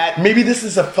Santa hat. Maybe this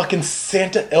is a fucking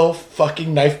Santa elf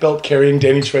fucking knife belt carrying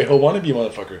Danny Trejo wannabe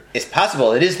motherfucker. It's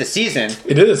possible. It is the season.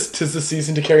 It is. 'Tis the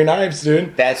season to carry knives,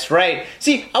 dude. That's right.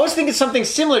 See, I was thinking something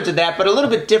similar to that, but a little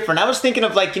bit different. I was thinking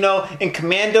of, like, you know, in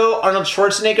Commando, Arnold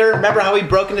Schwarzenegger. Remember how he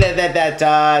broke into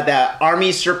that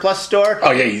army surplus store?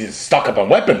 Oh yeah, he's stock up on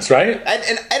weapons, right?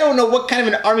 And I don't know what kind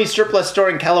of an army surplus store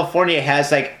in California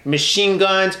has, like, machine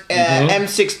guns,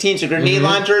 M16s, or grenade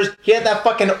launchers. He had that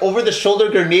fucking over-the-shoulder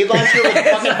grenade launcher with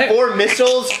fucking 4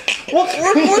 missiles.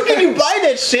 Where can you buy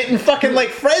that shit in fucking, like,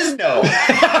 Fresno?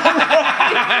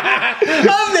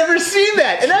 I've never seen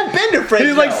that, and I've been to Fresno.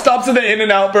 He like stops at the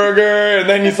In-N-Out Burger, and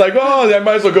then he's like, "Oh, I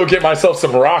might as well go get myself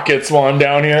some rockets while I'm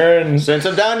down here." And since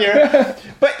I'm down here,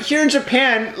 but here in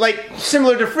Japan, like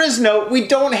similar to Fresno, we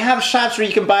don't have shops where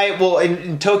you can buy. Well,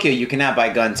 in Tokyo, you cannot buy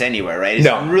guns anywhere, right? It's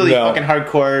really fucking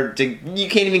hardcore. You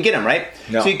can't even get them, right?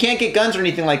 No. So you can't get guns or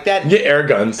anything like that. Get air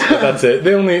guns. But that's it.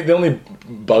 They only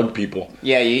bug people.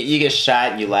 Yeah, you get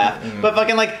shot and you laugh. But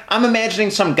fucking like, I'm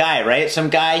imagining some guy, right? Some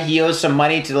guy, he owes some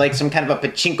money to like some kind of a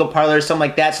pachinko parlor or something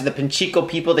like that. So the pachinko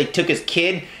people, they took his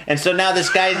kid. And so now this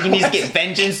guy, he needs to get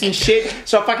vengeance and shit.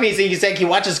 So fucking he's like, he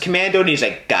watches Commando and he's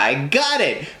like, I got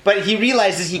it. But he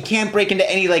realizes he can't break into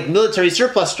any like military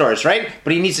surplus stores, right?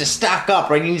 But he needs to stock up,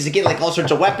 right? He needs to get like all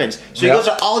sorts of weapons. So he goes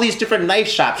to all these different knife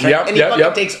shops, right? And he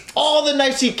fucking takes all the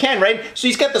knives he can, right? So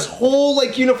he's got this whole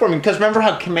like uniform. Because remember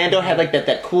how Commando had like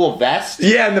that cool vest?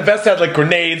 Yeah, and the vest had like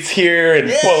grenades here and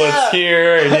bullets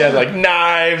here, and he had like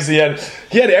knives. He had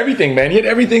everything, man. He had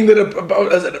everything that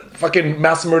a fucking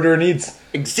mass murderer needs.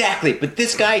 Exactly, but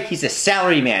this guy, he's a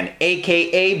salaryman,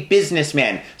 aka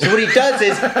businessman. So what he does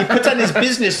is, he puts on his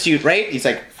business suit, right? He's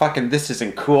like, fucking, this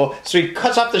isn't cool. So he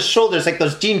cuts off the shoulders, like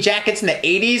those jean jackets in the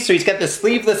 80s, so he's got the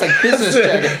sleeveless, like, business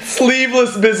jacket.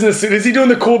 Sleeveless business suit. Is he doing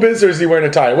the cool biz, or is he wearing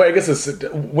a tie? Well, I guess it's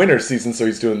winter season, so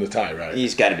he's doing the tie, right?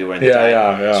 He's got to be wearing the tie.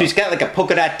 Yeah. So he's got, like, a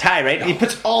polka dot tie, right? And he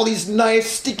puts all these knives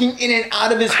sticking in and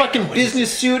out of his fucking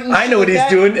business suit. I know what he's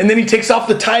doing, and then he takes off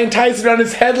the tie and ties it around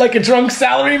his head like a drunk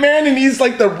salaryman, and he's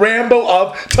like the Rambo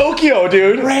of Tokyo,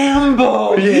 dude.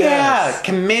 Rambo! Yes. Yeah!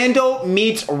 Commando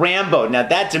meets Rambo. Now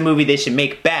that's a movie they should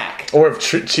make back. Or of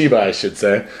Chiba, I should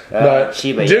say. But,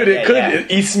 Chiba, dude, it could. Yeah.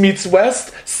 East meets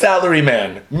West,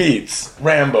 Salaryman meets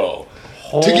Rambo.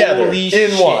 Holy together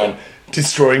shit. in one.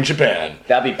 Destroying Japan.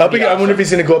 That'd be pretty I wonder awesome. if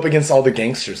he's going to go up against all the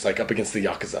gangsters, like up against the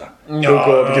Yakuza. No. He'll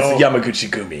go up against the Yamaguchi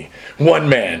Gumi. One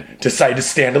man decided to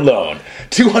stand alone.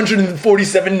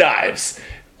 247 knives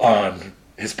on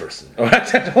his person.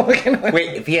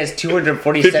 Wait, if he has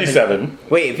 247... 57.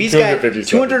 Wait, if he's got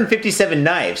 257. 257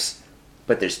 knives,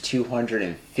 but there's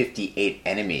 258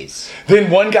 enemies.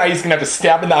 Then one guy he's going to have to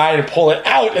stab in the eye and pull it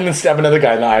out and then stab another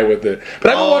guy in the eye with it.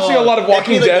 But I've been watching a lot of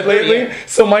Walking Dead lately,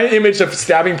 so my image of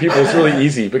stabbing people is really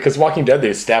easy because Walking Dead,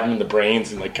 they stab them in the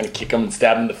brains and like kind of kick them and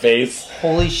stab them in the face.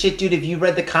 Holy shit, dude, have you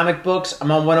read the comic books? I'm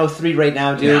on 103 right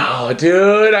now, dude. Oh,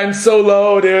 dude, I'm so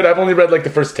low, dude. I've only read like the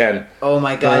first 10. Oh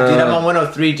my god, dude, I'm on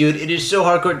 103, dude. It is so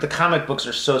hardcore. The comic books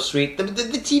are so sweet. The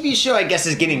TV show, I guess,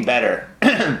 is getting better.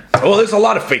 Well, there's a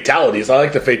lot of fatalities. I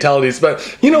like the fatalities,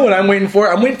 but you know what I'm waiting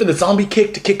for? I'm waiting for the zombie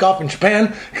kick to kick off in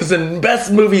Japan, because the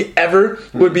best movie ever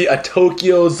would be a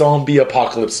Tokyo zombie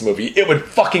apocalypse movie. It would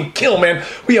fucking kill, man.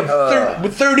 We have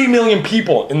 30 million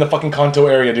people in the fucking Kanto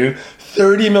area, dude.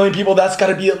 30 million people, that's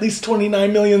gotta be at least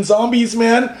 29 million zombies,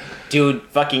 man. Dude,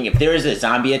 fucking, if there was a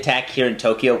zombie attack here in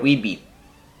Tokyo, we'd be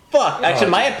fucked.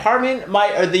 Actually, my apartment,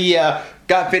 the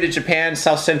Got Faded Japan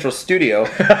South Central studio.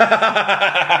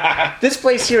 This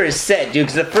place here is set, dude,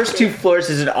 because the first 2 floors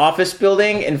is an office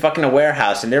building and fucking a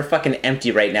warehouse, and they're fucking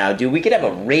empty right now, dude. We could have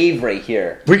a rave right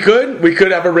here. We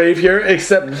could have a rave here,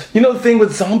 except, you know, the thing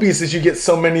with zombies is you get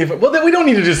so many of them. Well, then we don't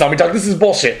need to do zombie talk. This is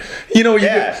bullshit. You know,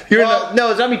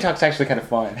 no, zombie talk's actually kind of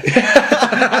fun.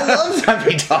 I love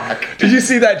zombie talk. Did you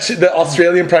see that the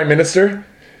Australian Prime Minister?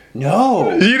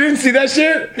 No. You didn't see that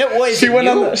shit? No, wait, she went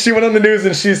on the news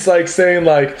and she's like saying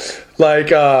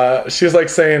she's like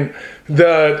saying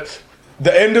the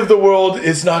end of the world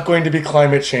is not going to be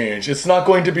climate change. It's not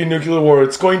going to be nuclear war.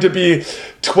 It's going to be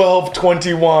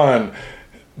 12/21.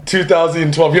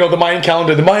 2012, you know, the Mayan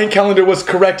calendar. The Mayan calendar was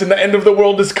correct and the end of the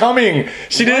world is coming.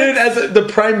 She did it as the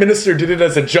Prime Minister did it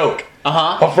as a joke.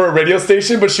 For a radio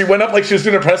station, but she went up like she was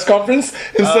doing a press conference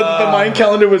and said that the Mayan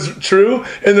calendar was true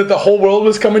and that the whole world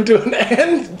was coming to an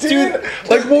end. Dude,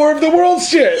 like War of the Worlds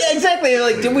shit. Yeah, exactly.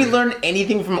 Like, did we learn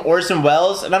anything from Orson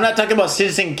Welles? And I'm not talking about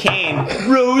Citizen Kane.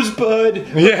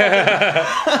 Rosebud. Yeah.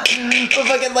 But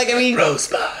fucking, like, I mean...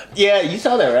 Rosebud. Yeah, you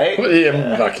saw that, right?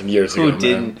 Yeah, fucking years ago, Who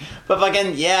didn't? Man. But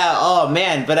fucking, yeah, oh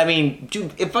man. But I mean,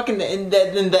 dude, it fucking, in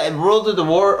the World of the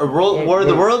War of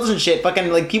the Worlds and shit,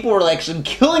 fucking, like, people were actually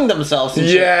killing themselves and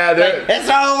shit. Yeah, like, it's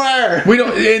over! We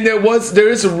don't, and there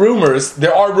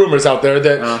are rumors out there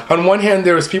that on one hand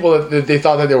there was people that they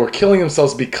thought that they were killing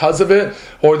themselves because of it,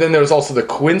 or then there was also the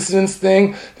coincidence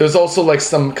thing. There's also like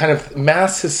some kind of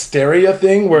mass hysteria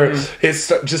thing where it's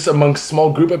just among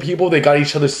small group of people, they got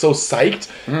each other so psyched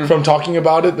from talking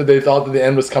about it that they thought that the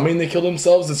end was coming and they killed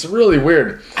themselves. It's really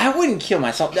weird. I wouldn't kill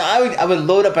myself. I would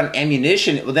load up on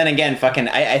ammunition. Well, then again, fucking,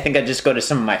 I think I'd just go to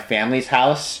some of my family's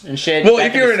house and shit. Well,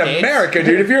 if you're in America,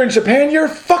 dude, if you're in Japan, you're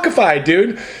fuckified,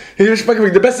 dude. You're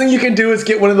fuckified. The best thing you can do is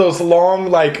get one of those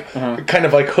long, like, kind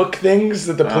of like hook things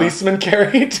that the policemen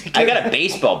carry. I got a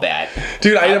baseball bat.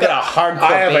 Dude, I have a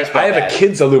hardcore baseball bat. I have a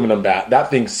kid's aluminum bat.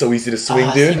 That thing's so easy to swing,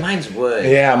 dude. See, mine's wood.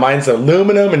 Yeah, mine's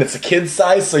aluminum, and it's a kid's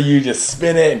size, so you just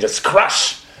spin it and just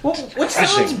crush. Well, what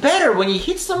sounds better when you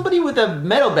hit somebody with a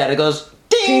metal bat? It goes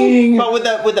ding. But with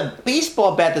a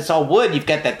baseball bat that's all wood, you've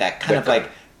got that kind of like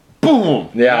boom.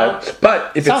 Yeah,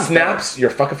 but if it Sounds snaps,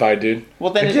 you're fuckified, dude.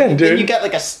 Well, then, again, then dude, you got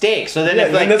like a steak. So then,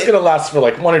 if, then that's gonna last for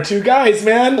like 1 or 2 guys,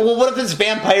 man. well, what if it's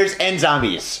vampires and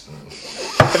zombies?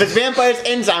 If it's vampires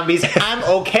and zombies, I'm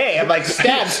okay. I'm like,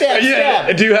 stab.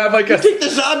 Yeah. Do you have like Take the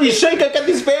zombie shake. I got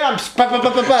these vamps. Pa, pa,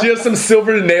 pa, pa, pa. Do you have some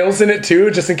silver nails in it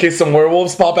too, just in case some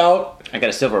werewolves pop out? I got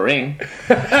a silver ring.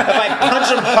 If I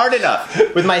punch him hard enough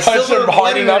with my Punch silver him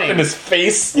hard ring, enough in his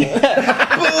face.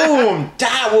 boom,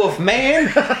 die, wolf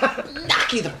man.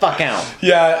 Knock you the fuck out.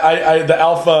 Yeah, the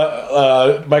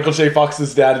alpha, Michael J.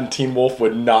 Fox's dad in Teen Wolf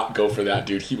would not go for that,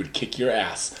 dude. He would kick your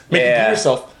ass. Make you pee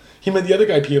yourself. He made the other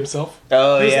guy pee himself.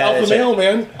 Oh, he was alpha male,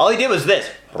 man. All he did was this.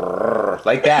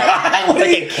 Like that. Like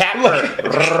a cat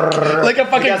purr. Like a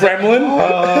fucking gremlin.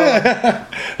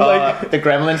 The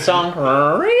gremlin song.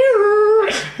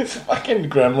 It's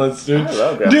fucking gremlins, dude. I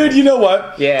love gremlins. Dude, you know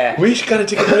what? Yeah. We gotta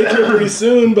take a break here pretty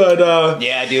soon, but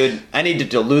yeah, dude. I need to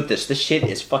dilute this. This shit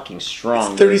is fucking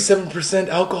strong. 37%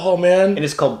 alcohol, man. And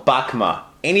it's called Bakma.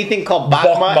 Anything called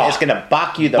Bakma is gonna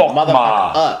bak you the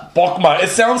motherfucker up. Bakma. It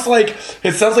sounds like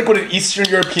what an Eastern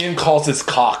European calls his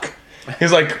cock.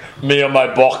 He's like, me and my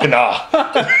Bakna.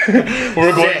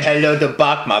 We're going. Say hello to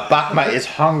Bakma. Bakma is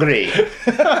hungry.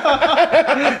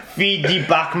 Feed the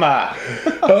Bakma.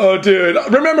 Oh, dude.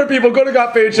 Remember, people, go to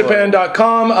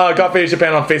GotFadedJapan.com, Got Faded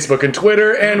Japan on Facebook and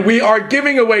Twitter, and we are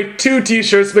giving away 2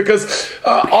 t-shirts because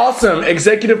awesome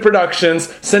executive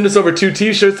productions send us over 2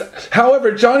 t-shirts.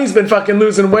 However, Johnny's been fucking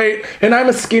losing weight, and I'm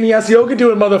a skinny-ass yoga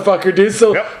doing motherfucker, dude.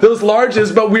 So those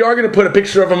larges, but we are going to put a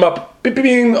picture of him up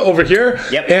over here.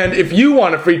 Yep. And if you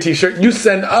want a free t-shirt, you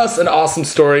send us an awesome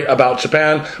story about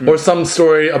Japan or some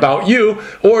story about you,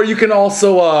 or you can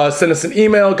also send us an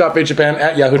email,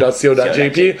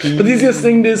 gotfadedjapan@yahoo.co.jp. But the easiest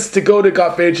thing is to go to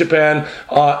Got Faded Japan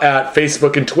at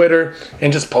Facebook and Twitter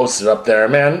and just post it up there,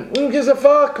 man. Who gives a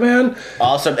fuck, man?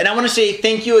 Awesome. And I want to say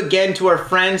thank you again to our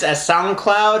friends at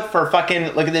SoundCloud for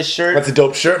fucking, look at this shirt. That's a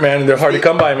dope shirt, man. They're hard to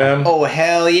come by, man. Oh,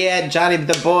 hell yeah. Johnny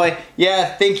the boy.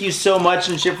 Yeah, thank you so much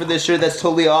and shit for this shirt. That's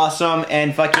totally awesome.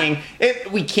 And fucking,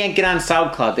 we can't get on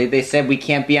SoundCloud. They said we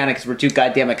can't be on it because we're too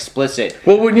goddamn explicit.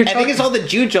 Well, when you're I think it's all the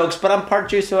Jew jokes, but I'm part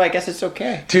Jew, so I guess it's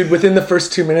okay. Dude, within the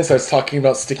first 2 minutes, I was talking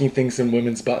about sticking things in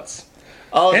women's butts.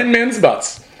 Oh, and men's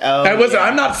butts. Oh,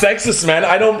 I'm not sexist, man.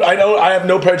 I have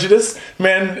no prejudice.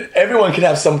 Man, everyone can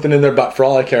have something in their butt for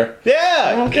all I care.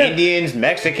 Yeah. Indians,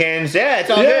 Mexicans, yeah, it's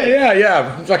all good.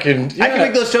 Yeah. Fucking, yeah. I can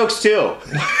make those jokes too.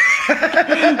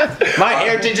 My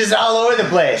heritage is all over the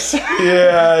place.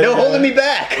 Yeah. No holding me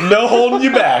back. No holding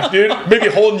you back, dude. Maybe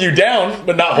holding you down,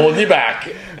 but not holding you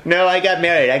back. No, I got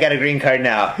married. I got a green card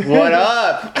now. What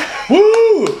up?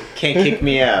 Woo! Can't kick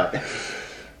me out.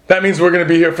 That means we're going to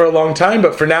be here for a long time,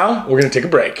 but for now, we're going to take a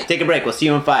break. Take a break. We'll see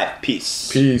you in 5. Peace.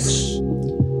 Peace.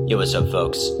 Yo, what's up,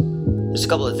 folks? There's a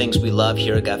couple of things we love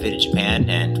here at Got Faded Japan,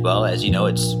 and, well, as you know,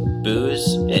 it's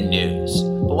booze and news.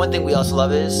 But one thing we also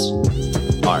love is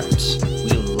art.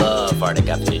 We love art at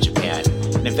Got Faded Japan.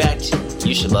 And in fact,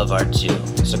 you should love art too.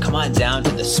 So come on down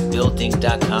to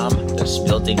thespiltink.com,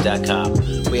 thespiltink.com.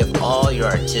 We have all your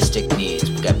artistic needs.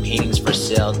 We've got paintings for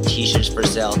sale, t-shirts for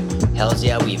sale. Hells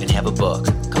yeah, we even have a book.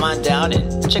 Come on down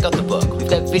and check out the book. We've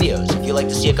got videos. If you'd like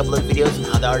to see a couple of videos on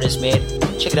how the art is made,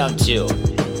 check it out too.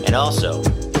 And also,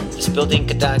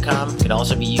 thespiltink.com can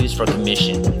also be used for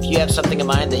commission. If you have something in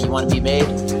mind that you want to be made,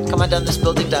 come on down to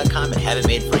thespiltink.com and have it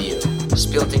made for you.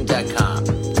 Spiltink.com.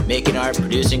 Making art,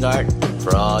 producing art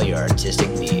for all your artistic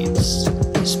needs.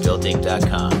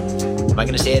 Spiltink.com. Am I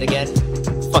going to say it again?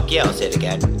 Fuck yeah, I'll say it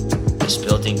again.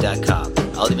 Spiltink.com.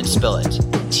 I'll even spell it.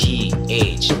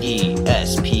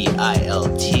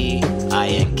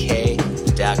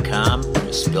 THESPILTINK.com.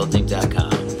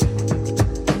 Spiltink.com.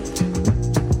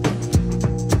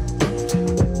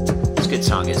 It's a good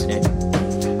song, isn't it?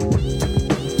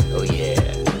 Oh yeah.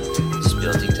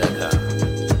 Spiltink.com.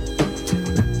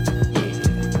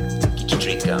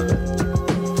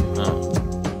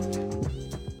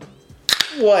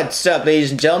 What's up,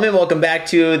 ladies and gentlemen? Welcome back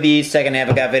to the second half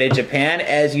of Got Faded Japan.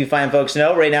 As you fine folks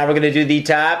know, right now we're going to do the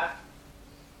top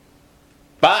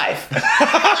 5. Sorry,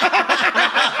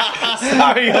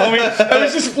 homie. I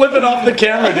was just flipping off the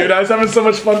camera, dude. I was having so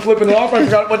much fun flipping it off, I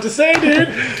forgot what to say, dude.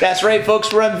 That's right,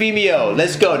 folks. We're on Vimeo.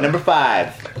 Let's go. Number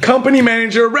 5. Company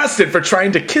manager arrested for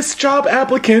trying to kiss job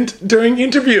applicant during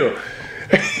interview.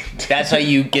 That's how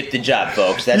you get the job,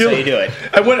 folks. That's how you do it.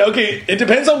 Okay, it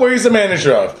depends on where he's a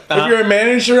manager of. If you're a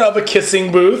manager of a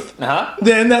kissing booth,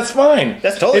 then that's fine.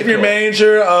 That's totally If you're a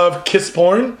manager of kiss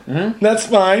porn, that's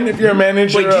fine. If you're a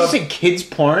manager Wait, did you say kids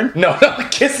porn? No,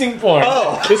 kissing porn.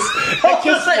 Oh. Kiss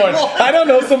porn. I don't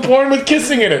know, some porn with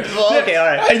kissing in it. Well, okay, all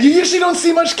right. You usually don't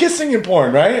see much kissing in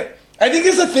porn, right? I think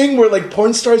it's a thing where like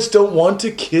porn stars don't want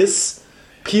to kiss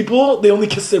people. They only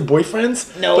kiss their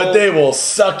boyfriends. No. But they will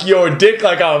suck your dick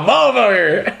like a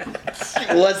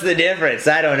motherfucker. What's the difference?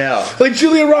 I don't know. Like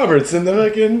Julia Roberts in the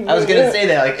fucking... I was gonna say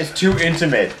that, like, it's too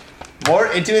intimate.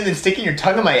 More intimate than sticking your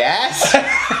tongue in my ass?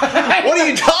 What are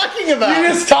you talking about? You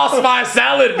just tossed my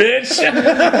salad, bitch.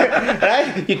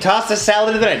 Right? You tossed the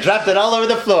salad and then I dropped it all over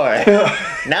the floor.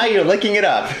 Now you're licking it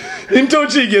up. In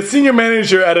Tochigi, a senior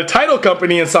manager at a title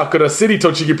company in Sakura City,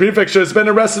 Tochigi Prefecture, has been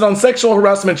arrested on sexual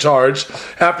harassment charge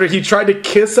after he tried to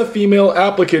kiss a female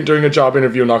applicant during a job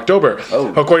interview in October.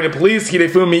 Oh. According to police,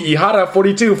 Hidefumi Ihara,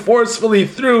 42, forcefully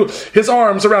threw his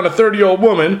arms around a 30-year-old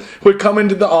woman who had come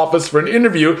into the office for an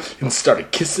interview and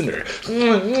started kissing her.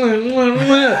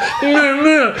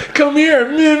 Come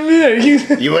here.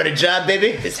 You want a job, baby?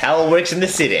 It's how it works in the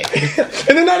city.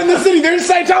 And they're not in the city, they're in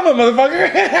Saitama,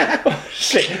 motherfucker.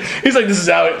 Shit. He's like, this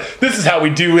is how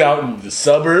we do out in the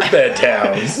suburb bed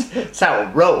towns. That's how it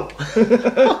roll.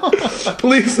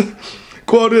 Police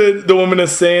quoted the woman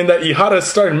as saying that Ihara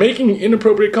started making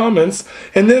inappropriate comments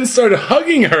and then started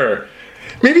hugging her.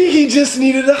 Maybe he just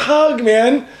needed a hug,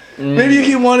 man. Maybe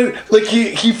he wanted, like,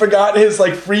 he forgot his,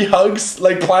 like, free hugs,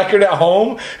 like, placard at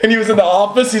home, and he was in the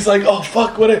office. He's like, oh,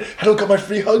 fuck, I don't got my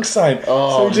free hug sign.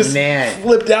 Oh, so he just man.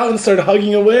 flipped out and started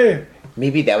hugging away.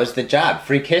 Maybe that was the job.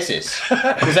 Free kisses.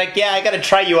 He's like, yeah, I gotta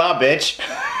try you out, bitch.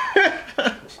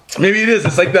 Maybe it is.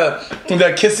 It's like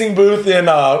the kissing booth in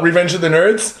Revenge of the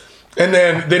Nerds. And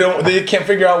then they can't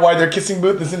figure out why their kissing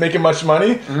booth isn't making much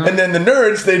money. Mm-hmm. And then the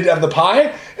nerds, they have the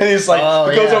pie, and he's like,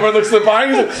 goes over and looks at the pie,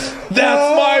 and he's like,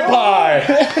 that's my pie.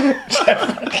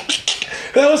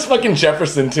 That was fucking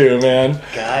Jefferson too, man.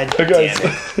 God damn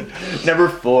it. Number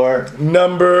 4.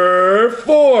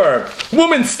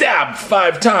 Woman stabbed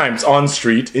 5 times on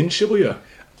street in Shibuya.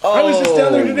 Oh, I was just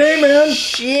down there today, man.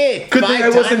 Shit. Good thing I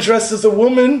wasn't dressed as a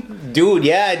woman. Dude,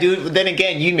 yeah, dude. Then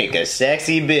again, you make a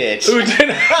sexy bitch.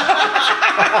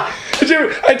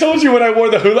 I told you when I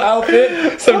wore the hula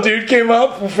outfit, some dude came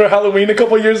up for Halloween a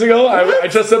couple years ago. I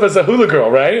dressed up as a hula girl,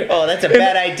 right? Oh, that's a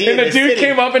bad idea. And the dude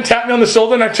came up and tapped me on the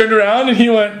shoulder, and I turned around, and he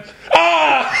went,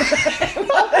 ah!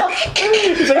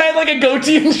 He's like, I had like a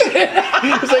goatee and shit.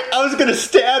 He's like, I was gonna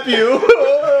stab you.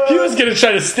 He was gonna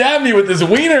try to stab me with his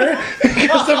wiener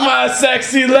because of my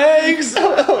sexy legs.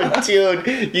 Oh,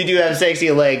 dude, you do have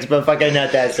sexy legs, but fucking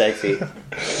not that sexy.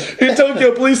 In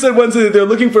Tokyo, police said Wednesday that they're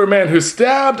looking for a man who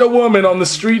stabbed a woman on the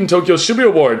street in Tokyo's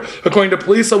Shibuya ward. According to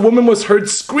police, a woman was heard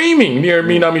screaming near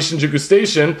Minami Shinjuku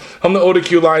Station on the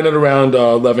Oda-Q line at around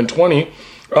 11:20.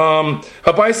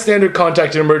 A bystander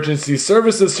contacted emergency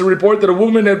services to report that a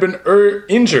woman had been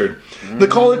injured. The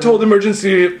caller told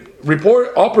emergency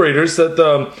operators that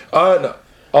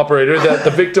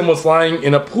the victim was lying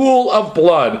in a pool of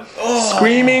blood,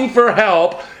 screaming for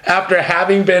help after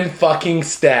having been fucking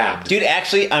stabbed. Dude,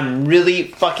 actually, I'm really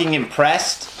fucking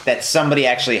impressed that somebody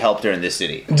actually helped her in this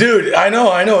city. Dude, I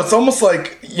know. It's almost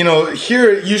like,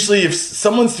 here, usually if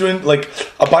someone's doing, like,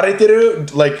 a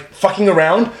bareteru, like, fucking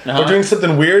around, or doing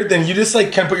something weird, then you just,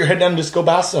 like, can't put your head down and just go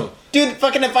past them. Dude,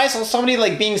 fucking if I saw somebody,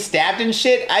 like, being stabbed and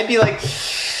shit, I'd be like,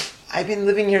 I've been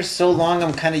living here so long,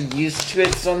 I'm kind of used to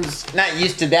it, so I'm just not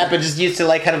used to that, but just used to,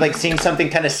 like, kind of, like, seeing something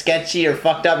kind of sketchy or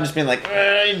fucked up and just being like,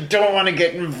 I don't want to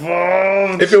get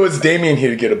involved. If it was Damien,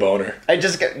 he'd get a boner. I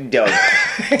just got,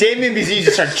 Damien, because you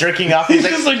just start jerking off. He's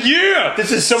just like, yeah! This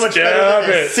is so much better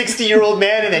than a 60-year-old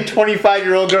man and a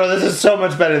 25-year-old girl. This is so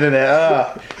much better than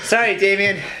that. Sorry,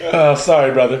 Damien. Oh,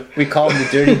 sorry, brother. We call him the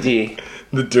Dirty D.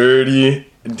 The Dirty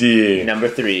D. Number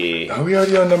 3. Are we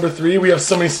already on number 3? We have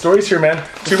so many stories here, man.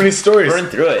 Too many stories. Burn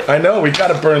through it. I know, we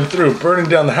gotta burn through. Burning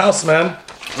down the house, man.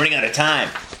 Running out of time.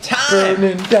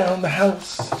 Burning down the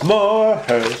house. More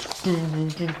hurts. Do you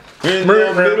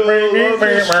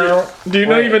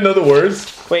not even know the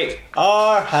words? Wait,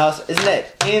 our house, isn't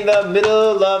it in the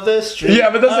middle of the street? Yeah,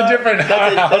 but that's a different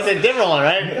house. That's a different one,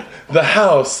 right? The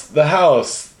house. The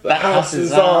house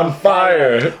is on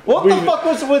fire. What the fuck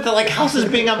was with the, like, houses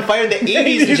being on fire in the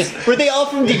 80s? Were they all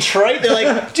from Detroit? They're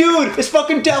like, dude, it's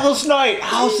fucking Devil's Night.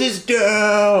 House is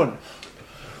down.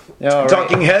 Right.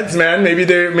 Talking Heads, man. Maybe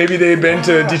they'd been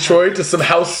to Detroit to some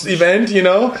house event,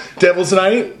 Devil's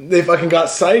Night. They fucking got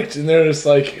psyched, and they're just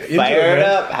like, fired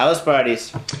up. House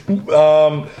parties.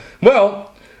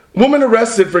 Well, woman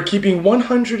arrested for keeping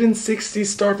 160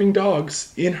 starving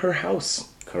dogs in her house.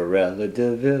 Corella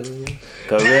DeVille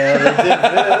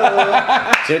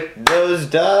took those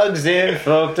dogs and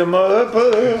fucked them up.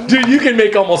 Dude, you can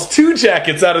make almost 2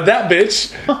 jackets out of that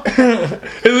bitch.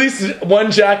 At least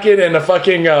 1 jacket and a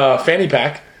fucking fanny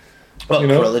pack. What,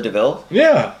 Corella DeVille?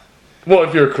 Yeah. Well,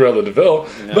 if you're Cruella de Vil.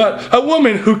 No. But a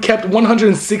woman who kept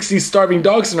 160 starving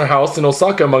dogs in her house in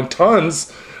Osaka among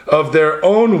tons of their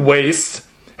own waste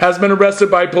has been arrested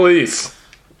by police.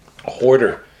 A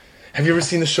hoarder. Have you ever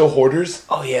seen the show Hoarders?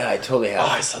 Oh yeah, I totally have. Oh,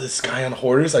 I saw this guy on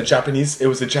Hoarders, it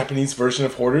was a Japanese version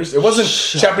of Hoarders. It wasn't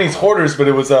Japanese Hoarders, but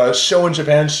it was a show in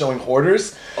Japan showing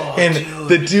Hoarders. Oh, and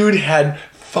the dude had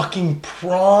fucking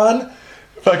prawn,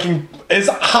 fucking as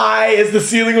high as the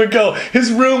ceiling would go.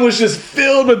 His room was just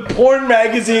filled with porn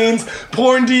magazines,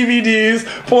 porn DVDs,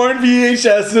 porn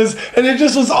VHSs, and it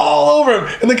just was all over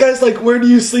him. And the guy's like, where do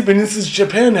you sleep? And this is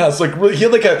Japan house. Like, he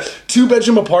had like a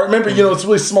 2-bedroom apartment, but it's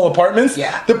really small apartments.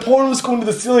 Yeah. The porn was going to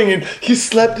the ceiling, and he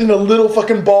slept in a little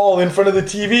fucking ball in front of the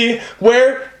TV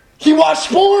where he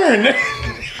watched porn.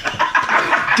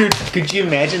 Dude, could you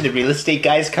imagine the real estate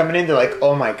guys coming in? They're like,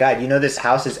 oh my god, this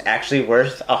house is actually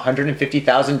worth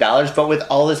 $150,000, but with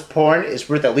all this porn, it's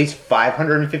worth at least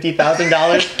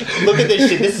 $550,000. Look at this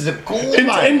shit. This is a gold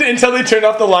mine. Until they turned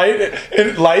off the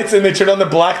lights and they turned on the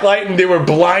black light and they were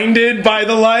blinded by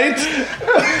the light.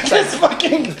 This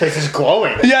place is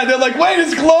glowing. Yeah, they're like, wait,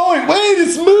 it's glowing. Wait,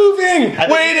 it's moving.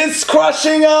 Wait, it's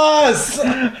crushing us.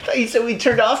 I thought you said we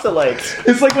turned off the lights.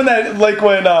 It's like when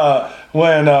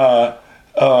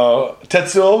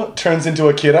Tetsuo turns into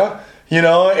Akira,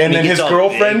 and then his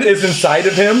girlfriend is inside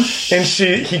of him, and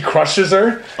he crushes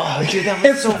her. Oh, dude, that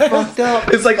was so fucked up.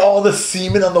 It's like all the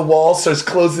semen on the wall starts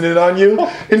closing in on you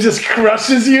and just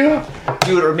crushes you.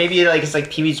 Dude, or maybe it's like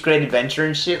Pee-wee's Great Adventure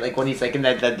and shit, like when he's like in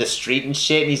the street and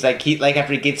shit, and he's like,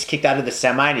 after he gets kicked out of the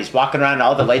semi, and he's walking around and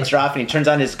all the lights are off, and he turns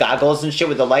on his goggles and shit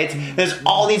with the lights, and there's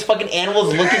all these fucking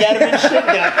animals looking at him and shit, and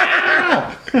they're like,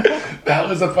 ow! That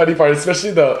was a funny part,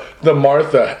 especially the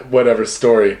Martha whatever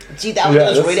story. See, that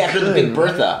was right after the Big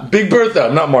Bertha. Big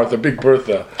Bertha, not Martha, Big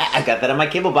Bertha. I got that on my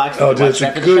cable box. Oh, dude, it's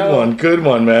a good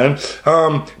one, man.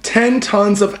 10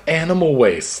 tons of animal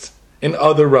waste and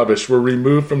other rubbish were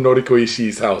removed from Noriko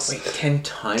Ishii's house. Wait, 10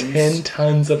 tons? 10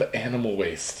 tons of animal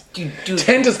waste. Dude.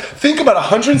 10 tons. Think about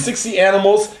 160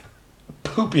 animals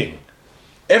pooping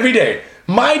every day.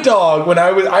 My dog, when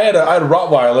I had a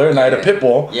Rottweiler and I had a pit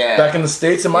bull back in the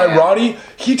States, and my Rottie,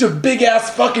 he took big ass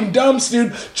fucking dumps,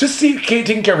 dude. Just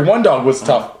taking care of one dog was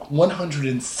tough.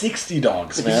 160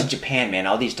 dogs, man. This is Japan, man.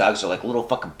 All these dogs are like little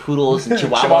fucking poodles and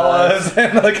chihuahuas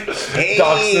and like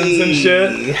dachshunds and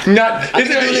shit.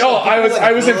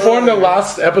 I was informed the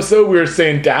last episode we were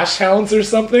saying dachshunds or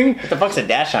something. What the fuck's a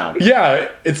dachshund? Yeah,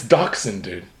 it's dachshund,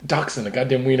 dude. Dachshund, a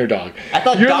goddamn wiener dog. I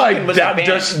thought you're like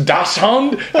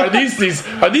dachshund.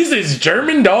 Are these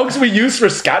German dogs we use for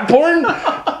scat porn?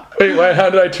 Wait, how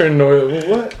did I turn Norway?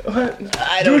 What?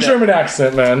 Do a German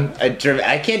accent, man. I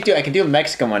can do a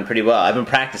Mexican one pretty well. I've been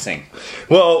practicing.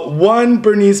 Well, one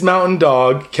Bernese Mountain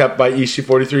Dog kept by Ishii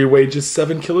 43 weighed just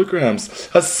 7 kilograms,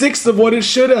 a sixth of what it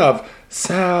should have.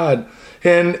 Sad.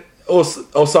 And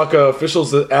Osaka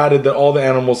officials added that all the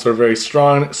animals are very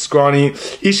scrawny.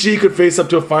 Ishii could face up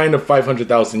to a fine of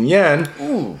 500,000 yen,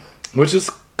 which is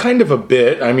kind of a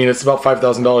bit. I mean, it's about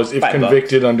 $5,000 if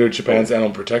convicted under Japan's animal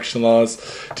protection laws.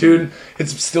 Dude,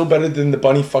 it's still better than the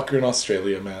bunny fucker in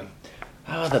Australia, man.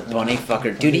 Oh, the bunny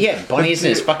fucker. Dude, he had bunnies in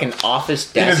his fucking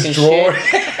office desk in his drawer.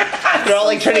 Shit. They're all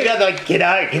like trying to get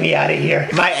me out of here.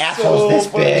 My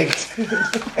asshole's this big.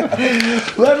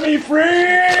 Let me free.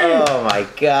 Oh my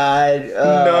god.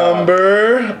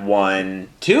 Number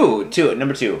 2.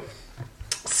 Number 2.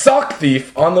 Sock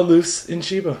thief on the loose in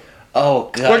Chiba.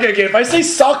 Oh god. Okay. If I say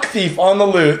sock thief on the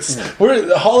loose, we're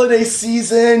the holiday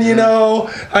season,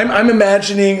 I'm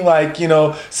imagining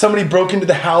somebody broke into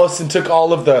the house and took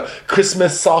all of the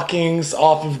Christmas stockings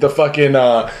off of the fucking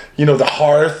the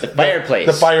hearth,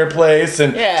 the fireplace,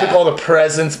 and took all the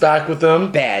presents back with them.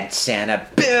 Bad Santa,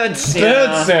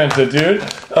 dude.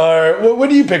 What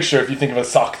do you picture if you think of a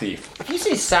sock thief? If you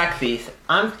say sock thief,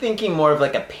 I'm thinking more of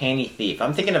like a panty thief.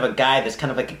 I'm thinking of a guy that's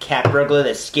kind of like a cat burglar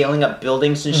that's scaling up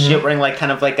buildings and shit, wearing like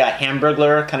kind of like a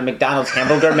hamburglar, kind of McDonald's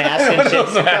hamburger mask and shit.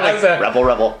 Like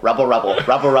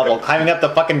rebel, climbing up the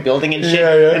fucking building and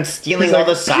shit, and stealing all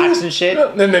the socks and shit.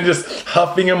 And then just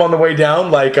huffing him on the way down,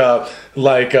 like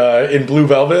in Blue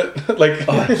Velvet, like.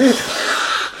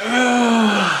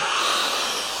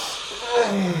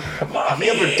 Have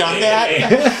you ever done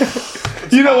that?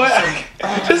 You know what?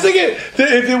 Just think if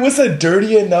it was a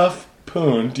dirty enough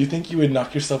Poon, do you think you would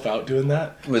knock yourself out doing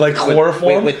that? With, like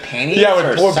chloroform? With panties? Yeah,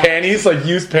 with poor panties, like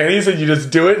used panties, and you just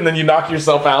do it, and then you knock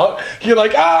yourself out. You're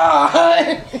like,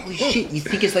 Holy shit, you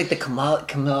think it's like the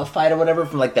camelified or whatever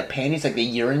from like the panties, like the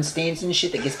urine stains and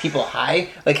shit that gets people high?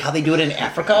 Like how they do it in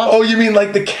Africa? Oh, you mean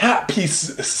like the cat pee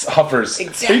huffers?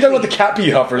 Exactly. You're talking about the cat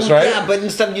pee huffers, right? Yeah, but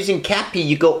instead of using cat pee,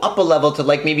 you go up a level to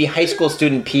like maybe high school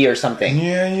student pee or something.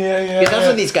 Yeah. Because that's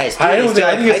what these guys do. I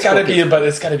think it's gotta be, but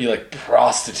it's gotta be like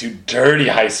prostitute, dirty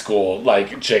high school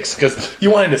like chicks, because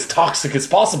you want it as toxic as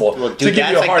possible to give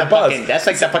you a hard buzz. That's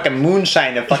like the fucking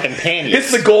moonshine of fucking panties.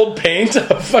 It's the gold paint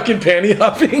of fucking panty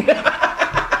huffing.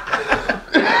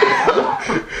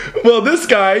 Well, this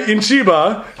guy in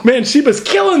Chiba, man, Chiba's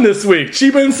killing this week.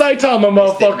 Chiba and Saitama,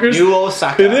 motherfuckers. It's the new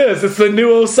Osaka. It is. It's the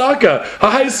new Osaka.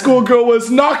 A high school girl was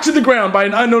knocked to the ground by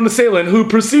an unknown assailant who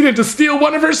proceeded to steal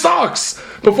one of her socks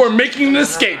before making an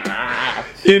escape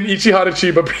in Ichihara,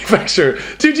 Chiba Prefecture.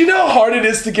 Dude, you know how hard it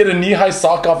is to get a knee-high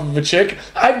sock off of a chick?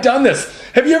 I've done this.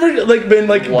 Have you ever been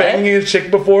banging a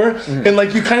chick before, and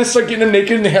like you kind of start getting them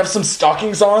naked and they have some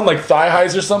stockings on, like thigh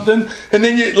highs or something, and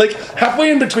then you like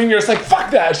halfway in between you're just like,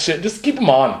 fuck that shit, just keep them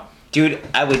on. Dude,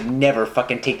 I would never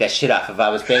fucking take that shit off if I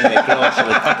was banging a girl and she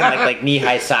was fucking like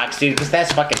knee-high socks, dude, because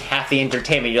that's fucking half the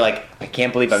entertainment. You're like, I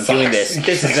can't believe I'm doing this.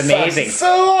 This is amazing. So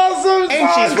awesome. And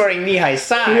she's wearing knee-high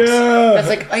socks. Yeah. That's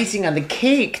like icing on the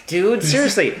cake, dude.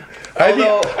 Seriously.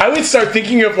 I would start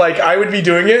thinking of like, I would be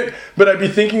doing it, but I'd be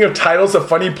thinking of titles of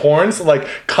funny porns like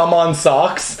 "Come on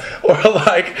Socks" or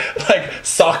like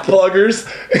 "Sock Pluggers."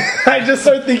 I just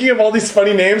start thinking of all these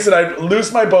funny names, and I'd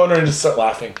lose my boner and just start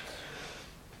laughing.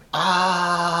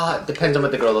 Depends on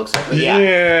what the girl looks like. But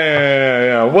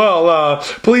yeah. Well,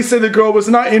 police say the girl was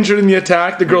not injured in the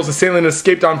attack. The girl's assailant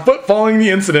escaped on foot following the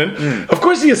incident. Of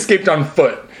course, he escaped on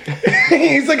foot.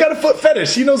 He's like got a foot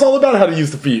fetish. He knows all about how to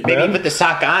use the feet. Maybe man. Put the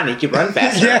sock on, he can run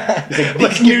faster. Yeah,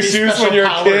 like new shoes when you're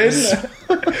a kid.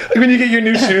 Like when you get your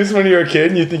new shoes when you're a kid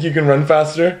and you think you can run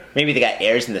faster. Maybe they got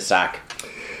airs in the sock.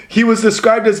 He was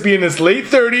described as being in his late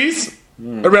 30s,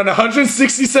 around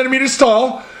 160 centimeters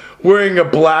tall, wearing a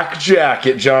black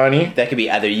jacket. Johnny, that could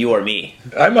be either you or me.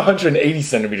 I'm 180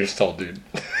 centimeters tall, dude.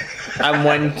 I'm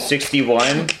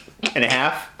 161 and a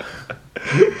half.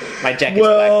 My jacket's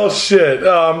well, black, shit.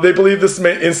 They believe this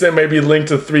incident may be linked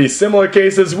to 3 similar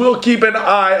cases. We'll keep an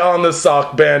eye on the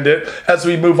sock bandit as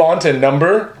we move on to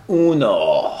number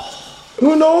uno.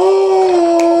 Number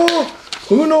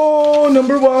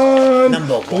one.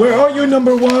 Where are you,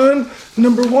 number one?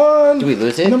 Number one. Did we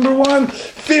lose it? Number one.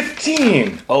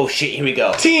 15. Oh shit! Here we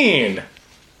go. Teen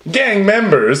gang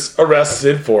members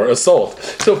arrested for assault.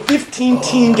 So 15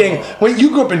 teen gang. When you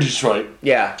grew up in Detroit,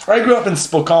 yeah, I grew up in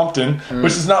Spokompton,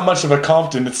 which is not much of a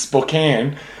Compton. It's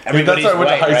Spokane. Everybody's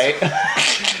white, right?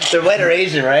 They're white or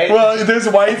Asian, right? Well, there's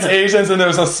whites, Asians, and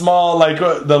there's a small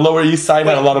the Lower East Side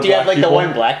had a lot of black people. Do you have like the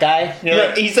one black guy?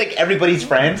 Yeah, he's like everybody's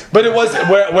friend. But it was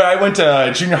where I went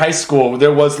to junior high school.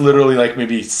 There was literally like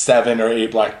maybe 7 or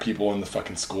 8 black people in the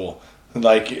fucking school.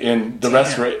 Like in the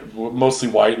rest were mostly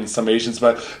white and some Asians,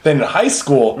 but then in high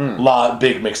school,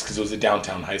 big mix because it was a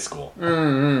downtown high school.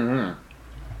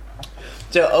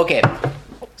 So okay,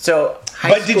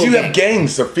 but did you have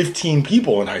gangs of 15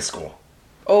 people in high school?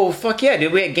 Oh fuck yeah,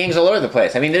 dude! We had gangs all over the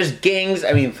place. I mean, there's gangs.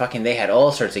 I mean, fucking, they had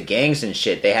all sorts of gangs and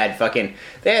shit. They had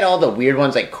all the weird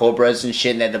ones like Cobras and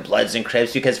shit, and they had the Bloods and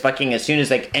Crips because fucking as soon as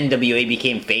like NWA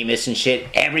became famous and shit,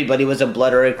 everybody was a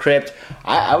Blood or a Crip.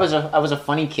 I was a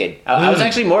funny kid. I was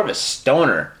actually more of a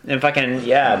stoner and fucking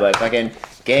but fucking.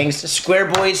 Gangs,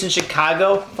 Square Boys in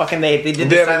Chicago. Fucking, they did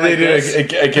this. They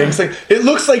did a gang thing. It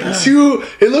looks like two.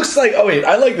 It looks like. Oh wait,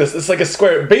 I like this. It's like a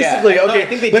square. Basically,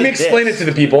 okay. Let me explain it to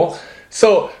the people.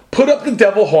 So put up the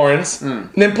devil horns, and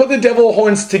then put the devil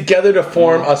horns together to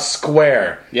form a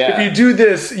square. Yeah. If you do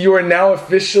this, you are now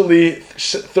officially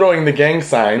throwing the gang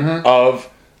sign of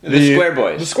the Square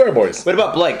Boys. The Square Boys. What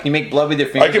about blood? Can you make blood with your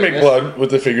fingers? I can make blood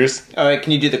with the fingers. All right.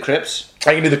 Can you do the Crips?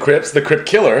 I can do the Crips, the Crip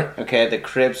Killer. Okay, the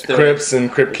Crips. Crips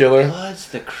and Crip Killer. Bloods,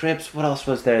 the Crips. What else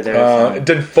was there?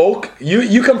 Did folk?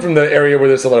 You come from the area where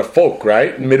there's a lot of folk,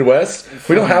 right? Midwest.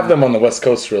 We don't have them on the West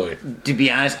Coast, really. To be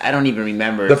honest, I don't even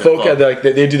remember. The folk had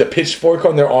they do the pitchfork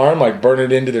on their arm, like burn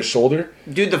it into their shoulder.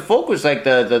 Dude, the folk was like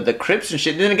the Crips and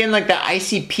shit. Then again, like the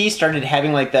ICP started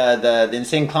having like the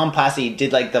Insane Clown Posse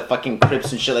did like the fucking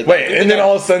Crips and shit like. Wait, and then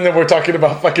all of a sudden we're talking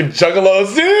about fucking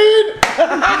juggalos, dude.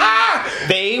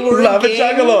 They were love a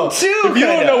juggalo. Too, if you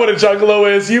don't know what a juggalo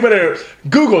is, you better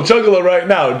Google juggalo right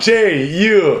now.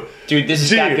 J-U. Dude, this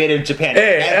is not made in Japan.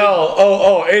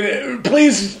 A-L-O-O. And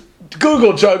please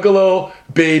Google juggalo.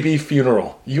 baby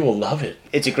funeral. You will love it.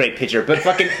 It's a great picture. But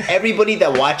fucking everybody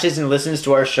that watches and listens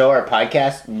to our show, our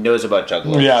podcast, knows about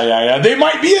Juggalo. Yeah. They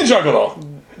might be a Juggalo.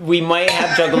 We might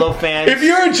have Juggalo fans. If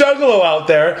you're a Juggalo out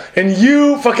there and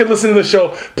you fucking listen to the show,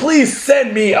 please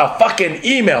send me a fucking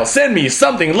email. Send me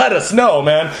something. Let us know,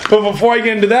 man. But before I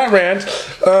get into that rant,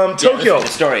 Tokyo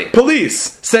story.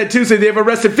 Police said Tuesday they have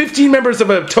arrested 15 members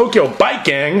of a Tokyo bike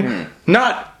gang,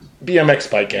 not BMX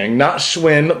bike gang, not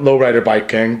Schwinn lowrider bike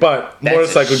gang, but That's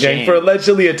motorcycle gang, for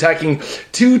allegedly attacking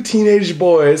 2 teenage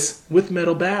boys with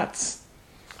metal bats.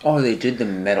 Oh, they did the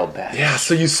metal bats. Yeah,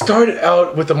 so you start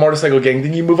out with the motorcycle gang,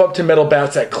 then you move up to metal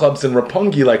bats at clubs in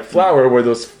Roppongi like Flower, where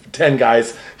those 10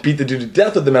 guys beat the dude to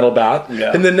death with the metal bat,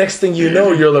 and the next thing you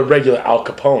know, you're a regular Al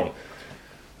Capone.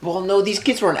 Well, no, these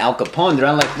kids weren't Al Capone. They're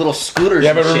on like little scooters.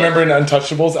 Yeah, but remember in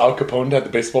Untouchables, Al Capone had the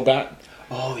baseball bat?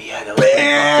 Oh, yeah. That was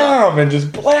Bam! And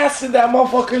just blasted that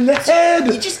motherfucker in the head.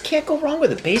 You just can't go wrong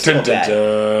with a baseball bat.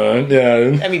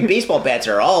 Yeah. I mean, baseball bats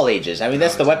are all ages. I mean,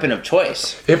 that's the weapon of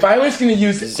choice. If I was going to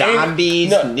use...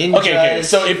 Zombies, ninjas... Okay,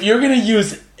 so if you're going to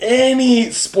use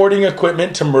any sporting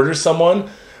equipment to murder someone,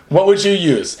 what would you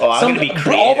use? Oh, I'm going to be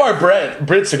creative. All of our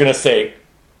Brits are going to say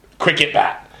cricket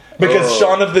bat. Because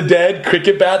Shaun of the Dead,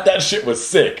 cricket bat, that shit was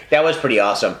sick. That was pretty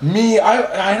awesome. Me,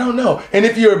 I don't know. And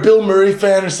if you're a Bill Murray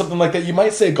fan or something like that, you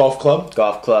might say golf club.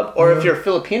 Golf club. Or if you're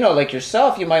Filipino like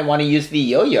yourself, you might want to use the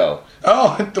yo-yo.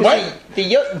 Oh, what?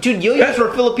 Dude, yo-yos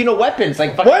were Filipino weapons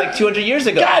like 200 years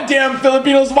ago. Goddamn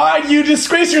Filipinos, why do you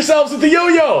disgrace yourselves with the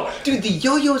yo-yo? Dude, the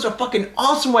yo-yos are fucking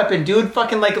awesome weapon, dude.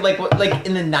 Fucking like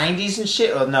in the 90s and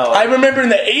shit. Oh, no. I remember in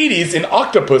the 80s in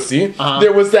Octopussy,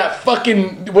 there was that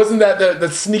fucking, wasn't that the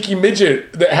sneaky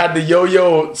midget that had the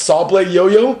yo-yo, saw blade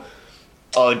yo-yo?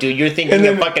 Oh, dude, you're thinking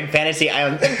of fucking Fantasy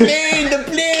Island. The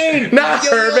plane! Not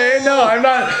Hervé, no, I'm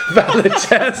not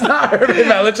Valichess, not Hervé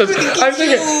Valichess. I'm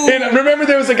thinking, and remember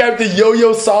there was a guy with the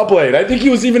yo-yo saw blade. I think he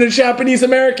was even a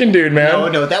Japanese-American dude,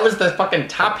 man. No, that was the fucking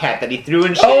top hat that he threw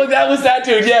and shit. Oh, that was that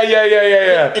dude,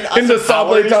 yeah. In the saw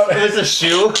blade top. It was a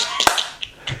shoe.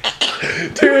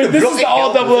 Dude, this is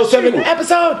all 007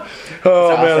 episode.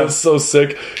 Oh, man, that's so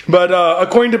sick. But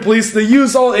according to police, the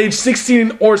youths, all aged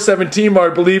 16 or 17,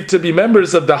 are believed to be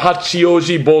members of the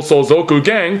Hachioji Bosozoku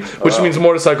gang, which means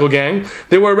motorcycle gang.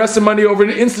 They were arrested Monday over an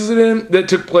incident that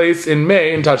took place in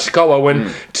May in Tachikawa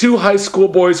when 2 high school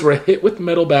boys were hit with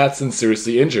metal bats and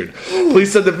seriously injured.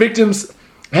 Police said the victims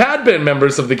had been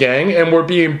members of the gang and were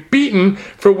being beaten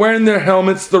for wearing their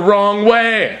helmets the wrong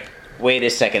way. Wait a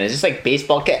second, is this like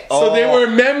baseball cap? So they were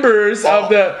members of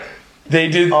the...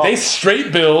 They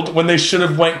straight billed when they should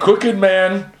have went crooked,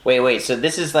 man. Wait, so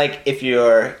this is like if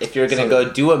you're gonna go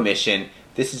do a mission,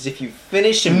 this is if you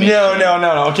finish a mission.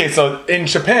 No. Okay, so in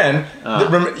Japan,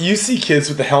 you see kids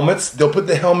with the helmets, they'll put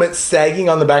the helmet sagging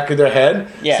on the back of their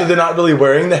head, so they're not really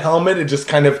wearing the helmet, it just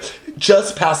kind of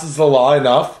just passes the law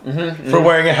enough for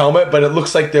wearing a helmet, but it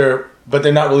looks like they're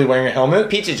not really wearing a helmet.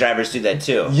 Pizza drivers do that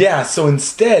too. Yeah, so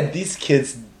instead, these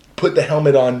kids put the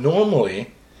helmet on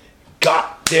normally,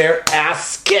 got their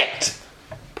ass kicked.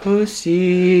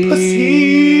 Pussies.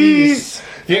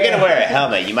 If you're gonna wear a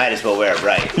helmet, you might as well wear it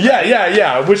right.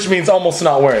 Yeah, which means almost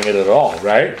not wearing it at all,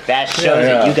 right? That shows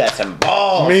that you got some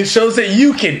balls. I mean, it shows that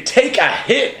you can take a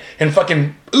hit and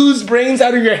fucking ooze brains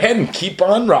out of your head and keep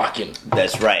on rocking.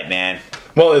 That's right, man.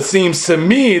 Well, it seems to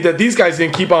me that these guys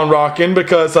didn't keep on rocking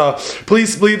because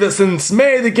police believe that since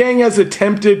May, the gang has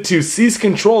attempted to seize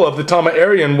control of the Tama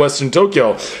area in western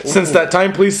Tokyo. Since that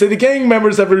time, police say the gang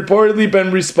members have reportedly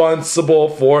been responsible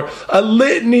for a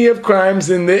litany of crimes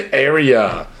in the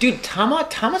area. Dude,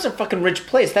 Tama's a fucking rich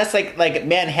place. That's like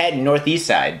Manhattan, Northeast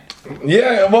Side.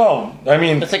 Yeah, well, I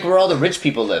mean... That's like where all the rich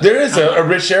people live. There is a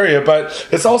rich area, but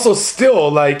it's also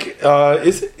still like...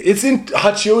 it's in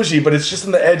Hachioji, but it's just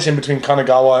on the edge in between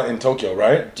Kanagawa and Tokyo,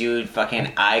 right? Dude,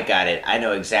 fucking, I got it. I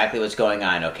know exactly what's going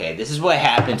on, okay? This is what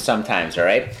happens sometimes,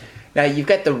 alright? Now, you've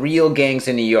got the real gangs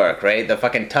in New York, right? The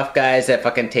fucking tough guys that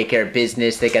fucking take care of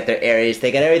business. They got their areas.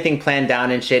 They got everything planned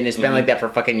down and shit. And it's been like that for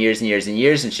fucking years and years and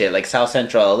years and shit. Like South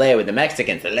Central LA with the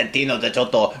Mexicans, the Latinos, the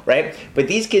Choto, right? But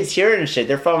these kids here and shit,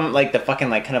 they're from like the fucking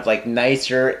like kind of like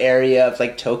nicer area of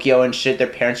like Tokyo and shit. Their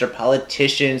parents are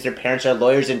politicians. Their parents are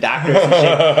lawyers and doctors and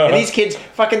shit. And these kids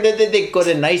fucking, they go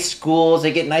to nice schools.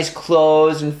 They get nice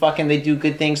clothes and fucking they do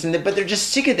good things. But they're just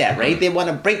sick of that, right? They want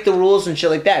to break the rules and shit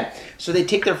like that. So they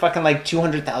take their fucking like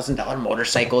 $200,000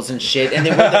 motorcycles and shit, and they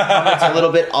wear their helmets a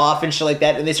little bit off and shit like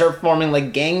that, and they start forming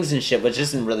like gangs and shit, which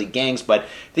isn't really gangs, but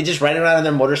they just ride around on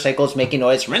their motorcycles making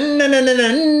noise. Well,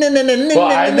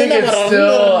 I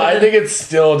think it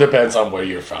still depends on where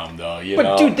you're from, though.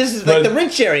 But dude, this is like the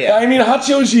rich area. I mean,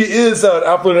 Hachioji is an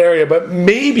affluent area, but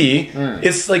maybe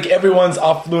it's like everyone's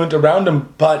affluent around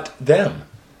them, but them.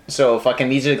 So fucking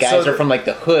these are guys are from like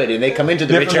the hood, and they come into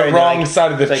the rich area. They're from the wrong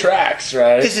side of the tracks,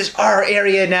 right? This is our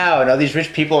area now, and all these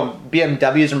rich people,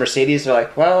 BMWs and Mercedes, are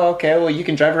like, well, okay, well you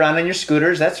can drive around on your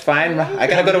scooters. That's fine. I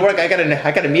gotta go to work. I got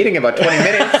a meeting in about 20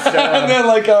 minutes. So, and then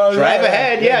like drive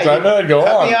ahead. Yeah, drive ahead. Go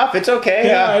cut on. me off. It's okay.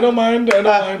 Yeah, I don't mind.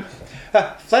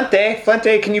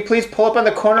 Flente, can you please pull up on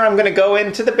the corner? I'm going to go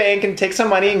into the bank and take some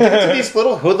money and give it to these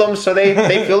little hoodlums so they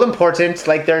feel important,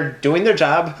 like they're doing their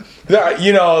job.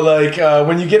 You know, like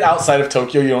when you get outside of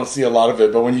Tokyo, you don't see a lot of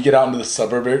it, but when you get out into the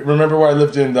suburb, remember where I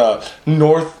lived in the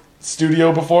North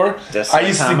Studio before? I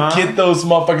used to get those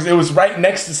motherfuckers. It was right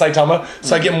next to Saitama,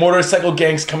 so I get motorcycle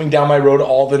gangs coming down my road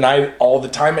all the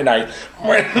time at night.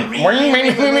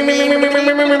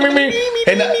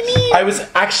 And I was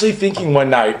actually thinking one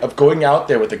night of going out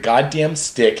there with a goddamn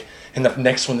stick, and the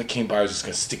next one that came by, I was just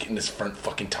gonna stick it in this front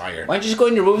fucking tire. Why don't you just go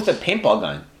in your room with a paintball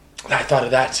gun? I thought of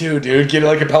that too, dude. Get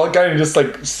like a pellet gun and just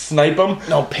like snipe them.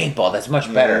 No, paintball. That's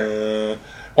much better.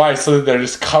 Why? So they're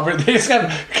just covered. They just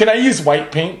have. Can I use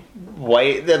white paint?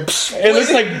 White. It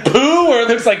looks like poo, or it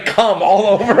looks like cum all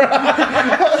over.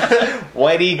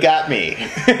 Whitey got me.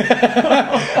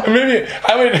 Maybe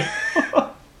I would.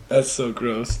 That's so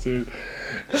gross, dude.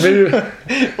 Maybe.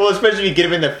 Well, especially if you get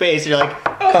him in the face, and you're like,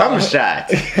 cum shot.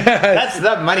 That's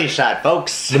the money shot,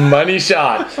 folks. The money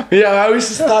shot. Yeah, I always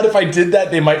just thought if I did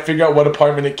that, they might figure out what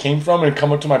apartment it came from and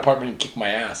come up to my apartment and kick my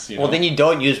ass. You know? Well, then you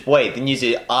don't use white. Then use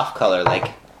it off color,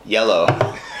 like yellow.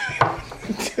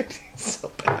 Dude,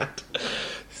 so bad.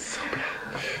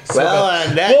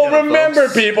 Remember,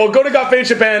 folks, people, go to Got Faded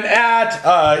Japan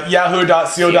at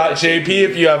yahoo.co.jp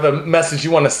if you have a message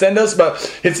you want to send us.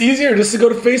 But it's easier just to go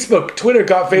to Facebook, Twitter,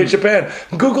 Got Faded Japan,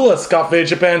 Google us, Got Faded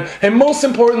Japan, and most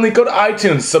importantly, go to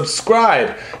iTunes,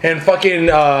 subscribe, and fucking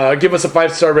give us a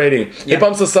 5-star rating. Yep. It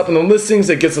bumps us up in the listings.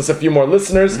 It gets us a few more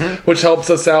listeners, which helps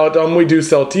us out. We do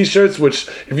sell t-shirts, which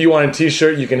if you want a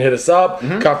t-shirt, you can hit us up,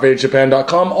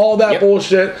 GotFadedJapan.com, all that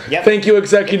bullshit. Yep. Thank you,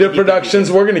 Executive Productions.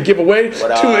 We're going to give away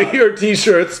 2 of your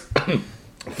t-shirts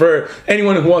for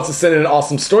anyone who wants to send in an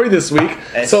awesome story this week.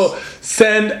 So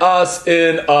send us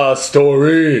in a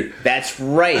story. That's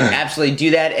right. Absolutely do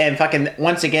that. And fucking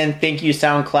once again, thank you,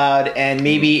 SoundCloud. And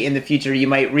maybe in the future you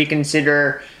might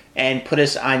reconsider and put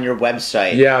us on your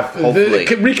website. Yeah. Hopefully.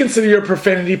 Reconsider your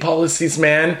profanity policies,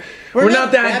 man. We're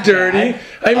not that dirty. Bad.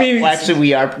 I mean, actually,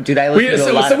 we are. Dude, I listen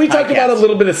to a lot So we talk about a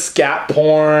little bit of scat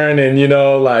porn and, you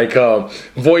know, like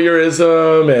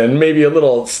voyeurism and maybe a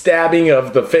little stabbing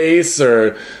of the face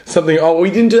or something. Oh,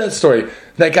 we didn't do that story.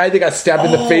 That guy that got stabbed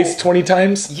in the face 20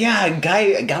 times? Yeah, a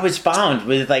guy was found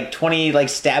with like 20 like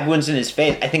stab wounds in his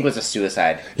face. I think it was a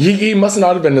suicide. He must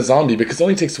not have been a zombie because it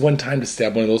only takes one time to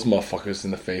stab one of those motherfuckers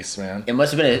in the face, man. It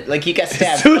must have been like he got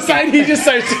stabbed. Suicide, he's just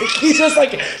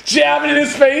like jabbing in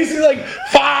his face. He's like,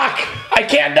 fuck, I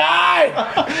can't die.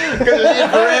 Because I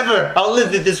live forever. I'll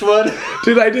live with this one.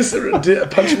 Dude, I just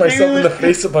punched myself in the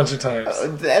face a bunch of times.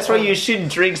 That's why you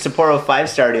shouldn't drink Sapporo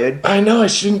 5-star, dude. I know, I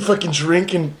shouldn't fucking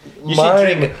drink and you should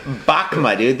drink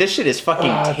Bakma, dude. This shit is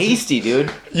fucking tasty,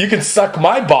 dude. You can suck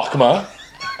my Bakma.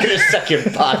 I'm gonna suck your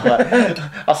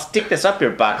Bakma. I'll stick this up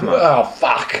your Bakma. Oh,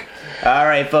 fuck. All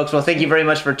right, folks. Well, thank you very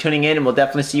much for tuning in, and we'll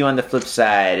definitely see you on the flip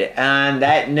side. On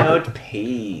that note,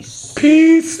 peace.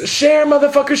 Peace. Share,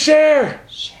 motherfucker, share.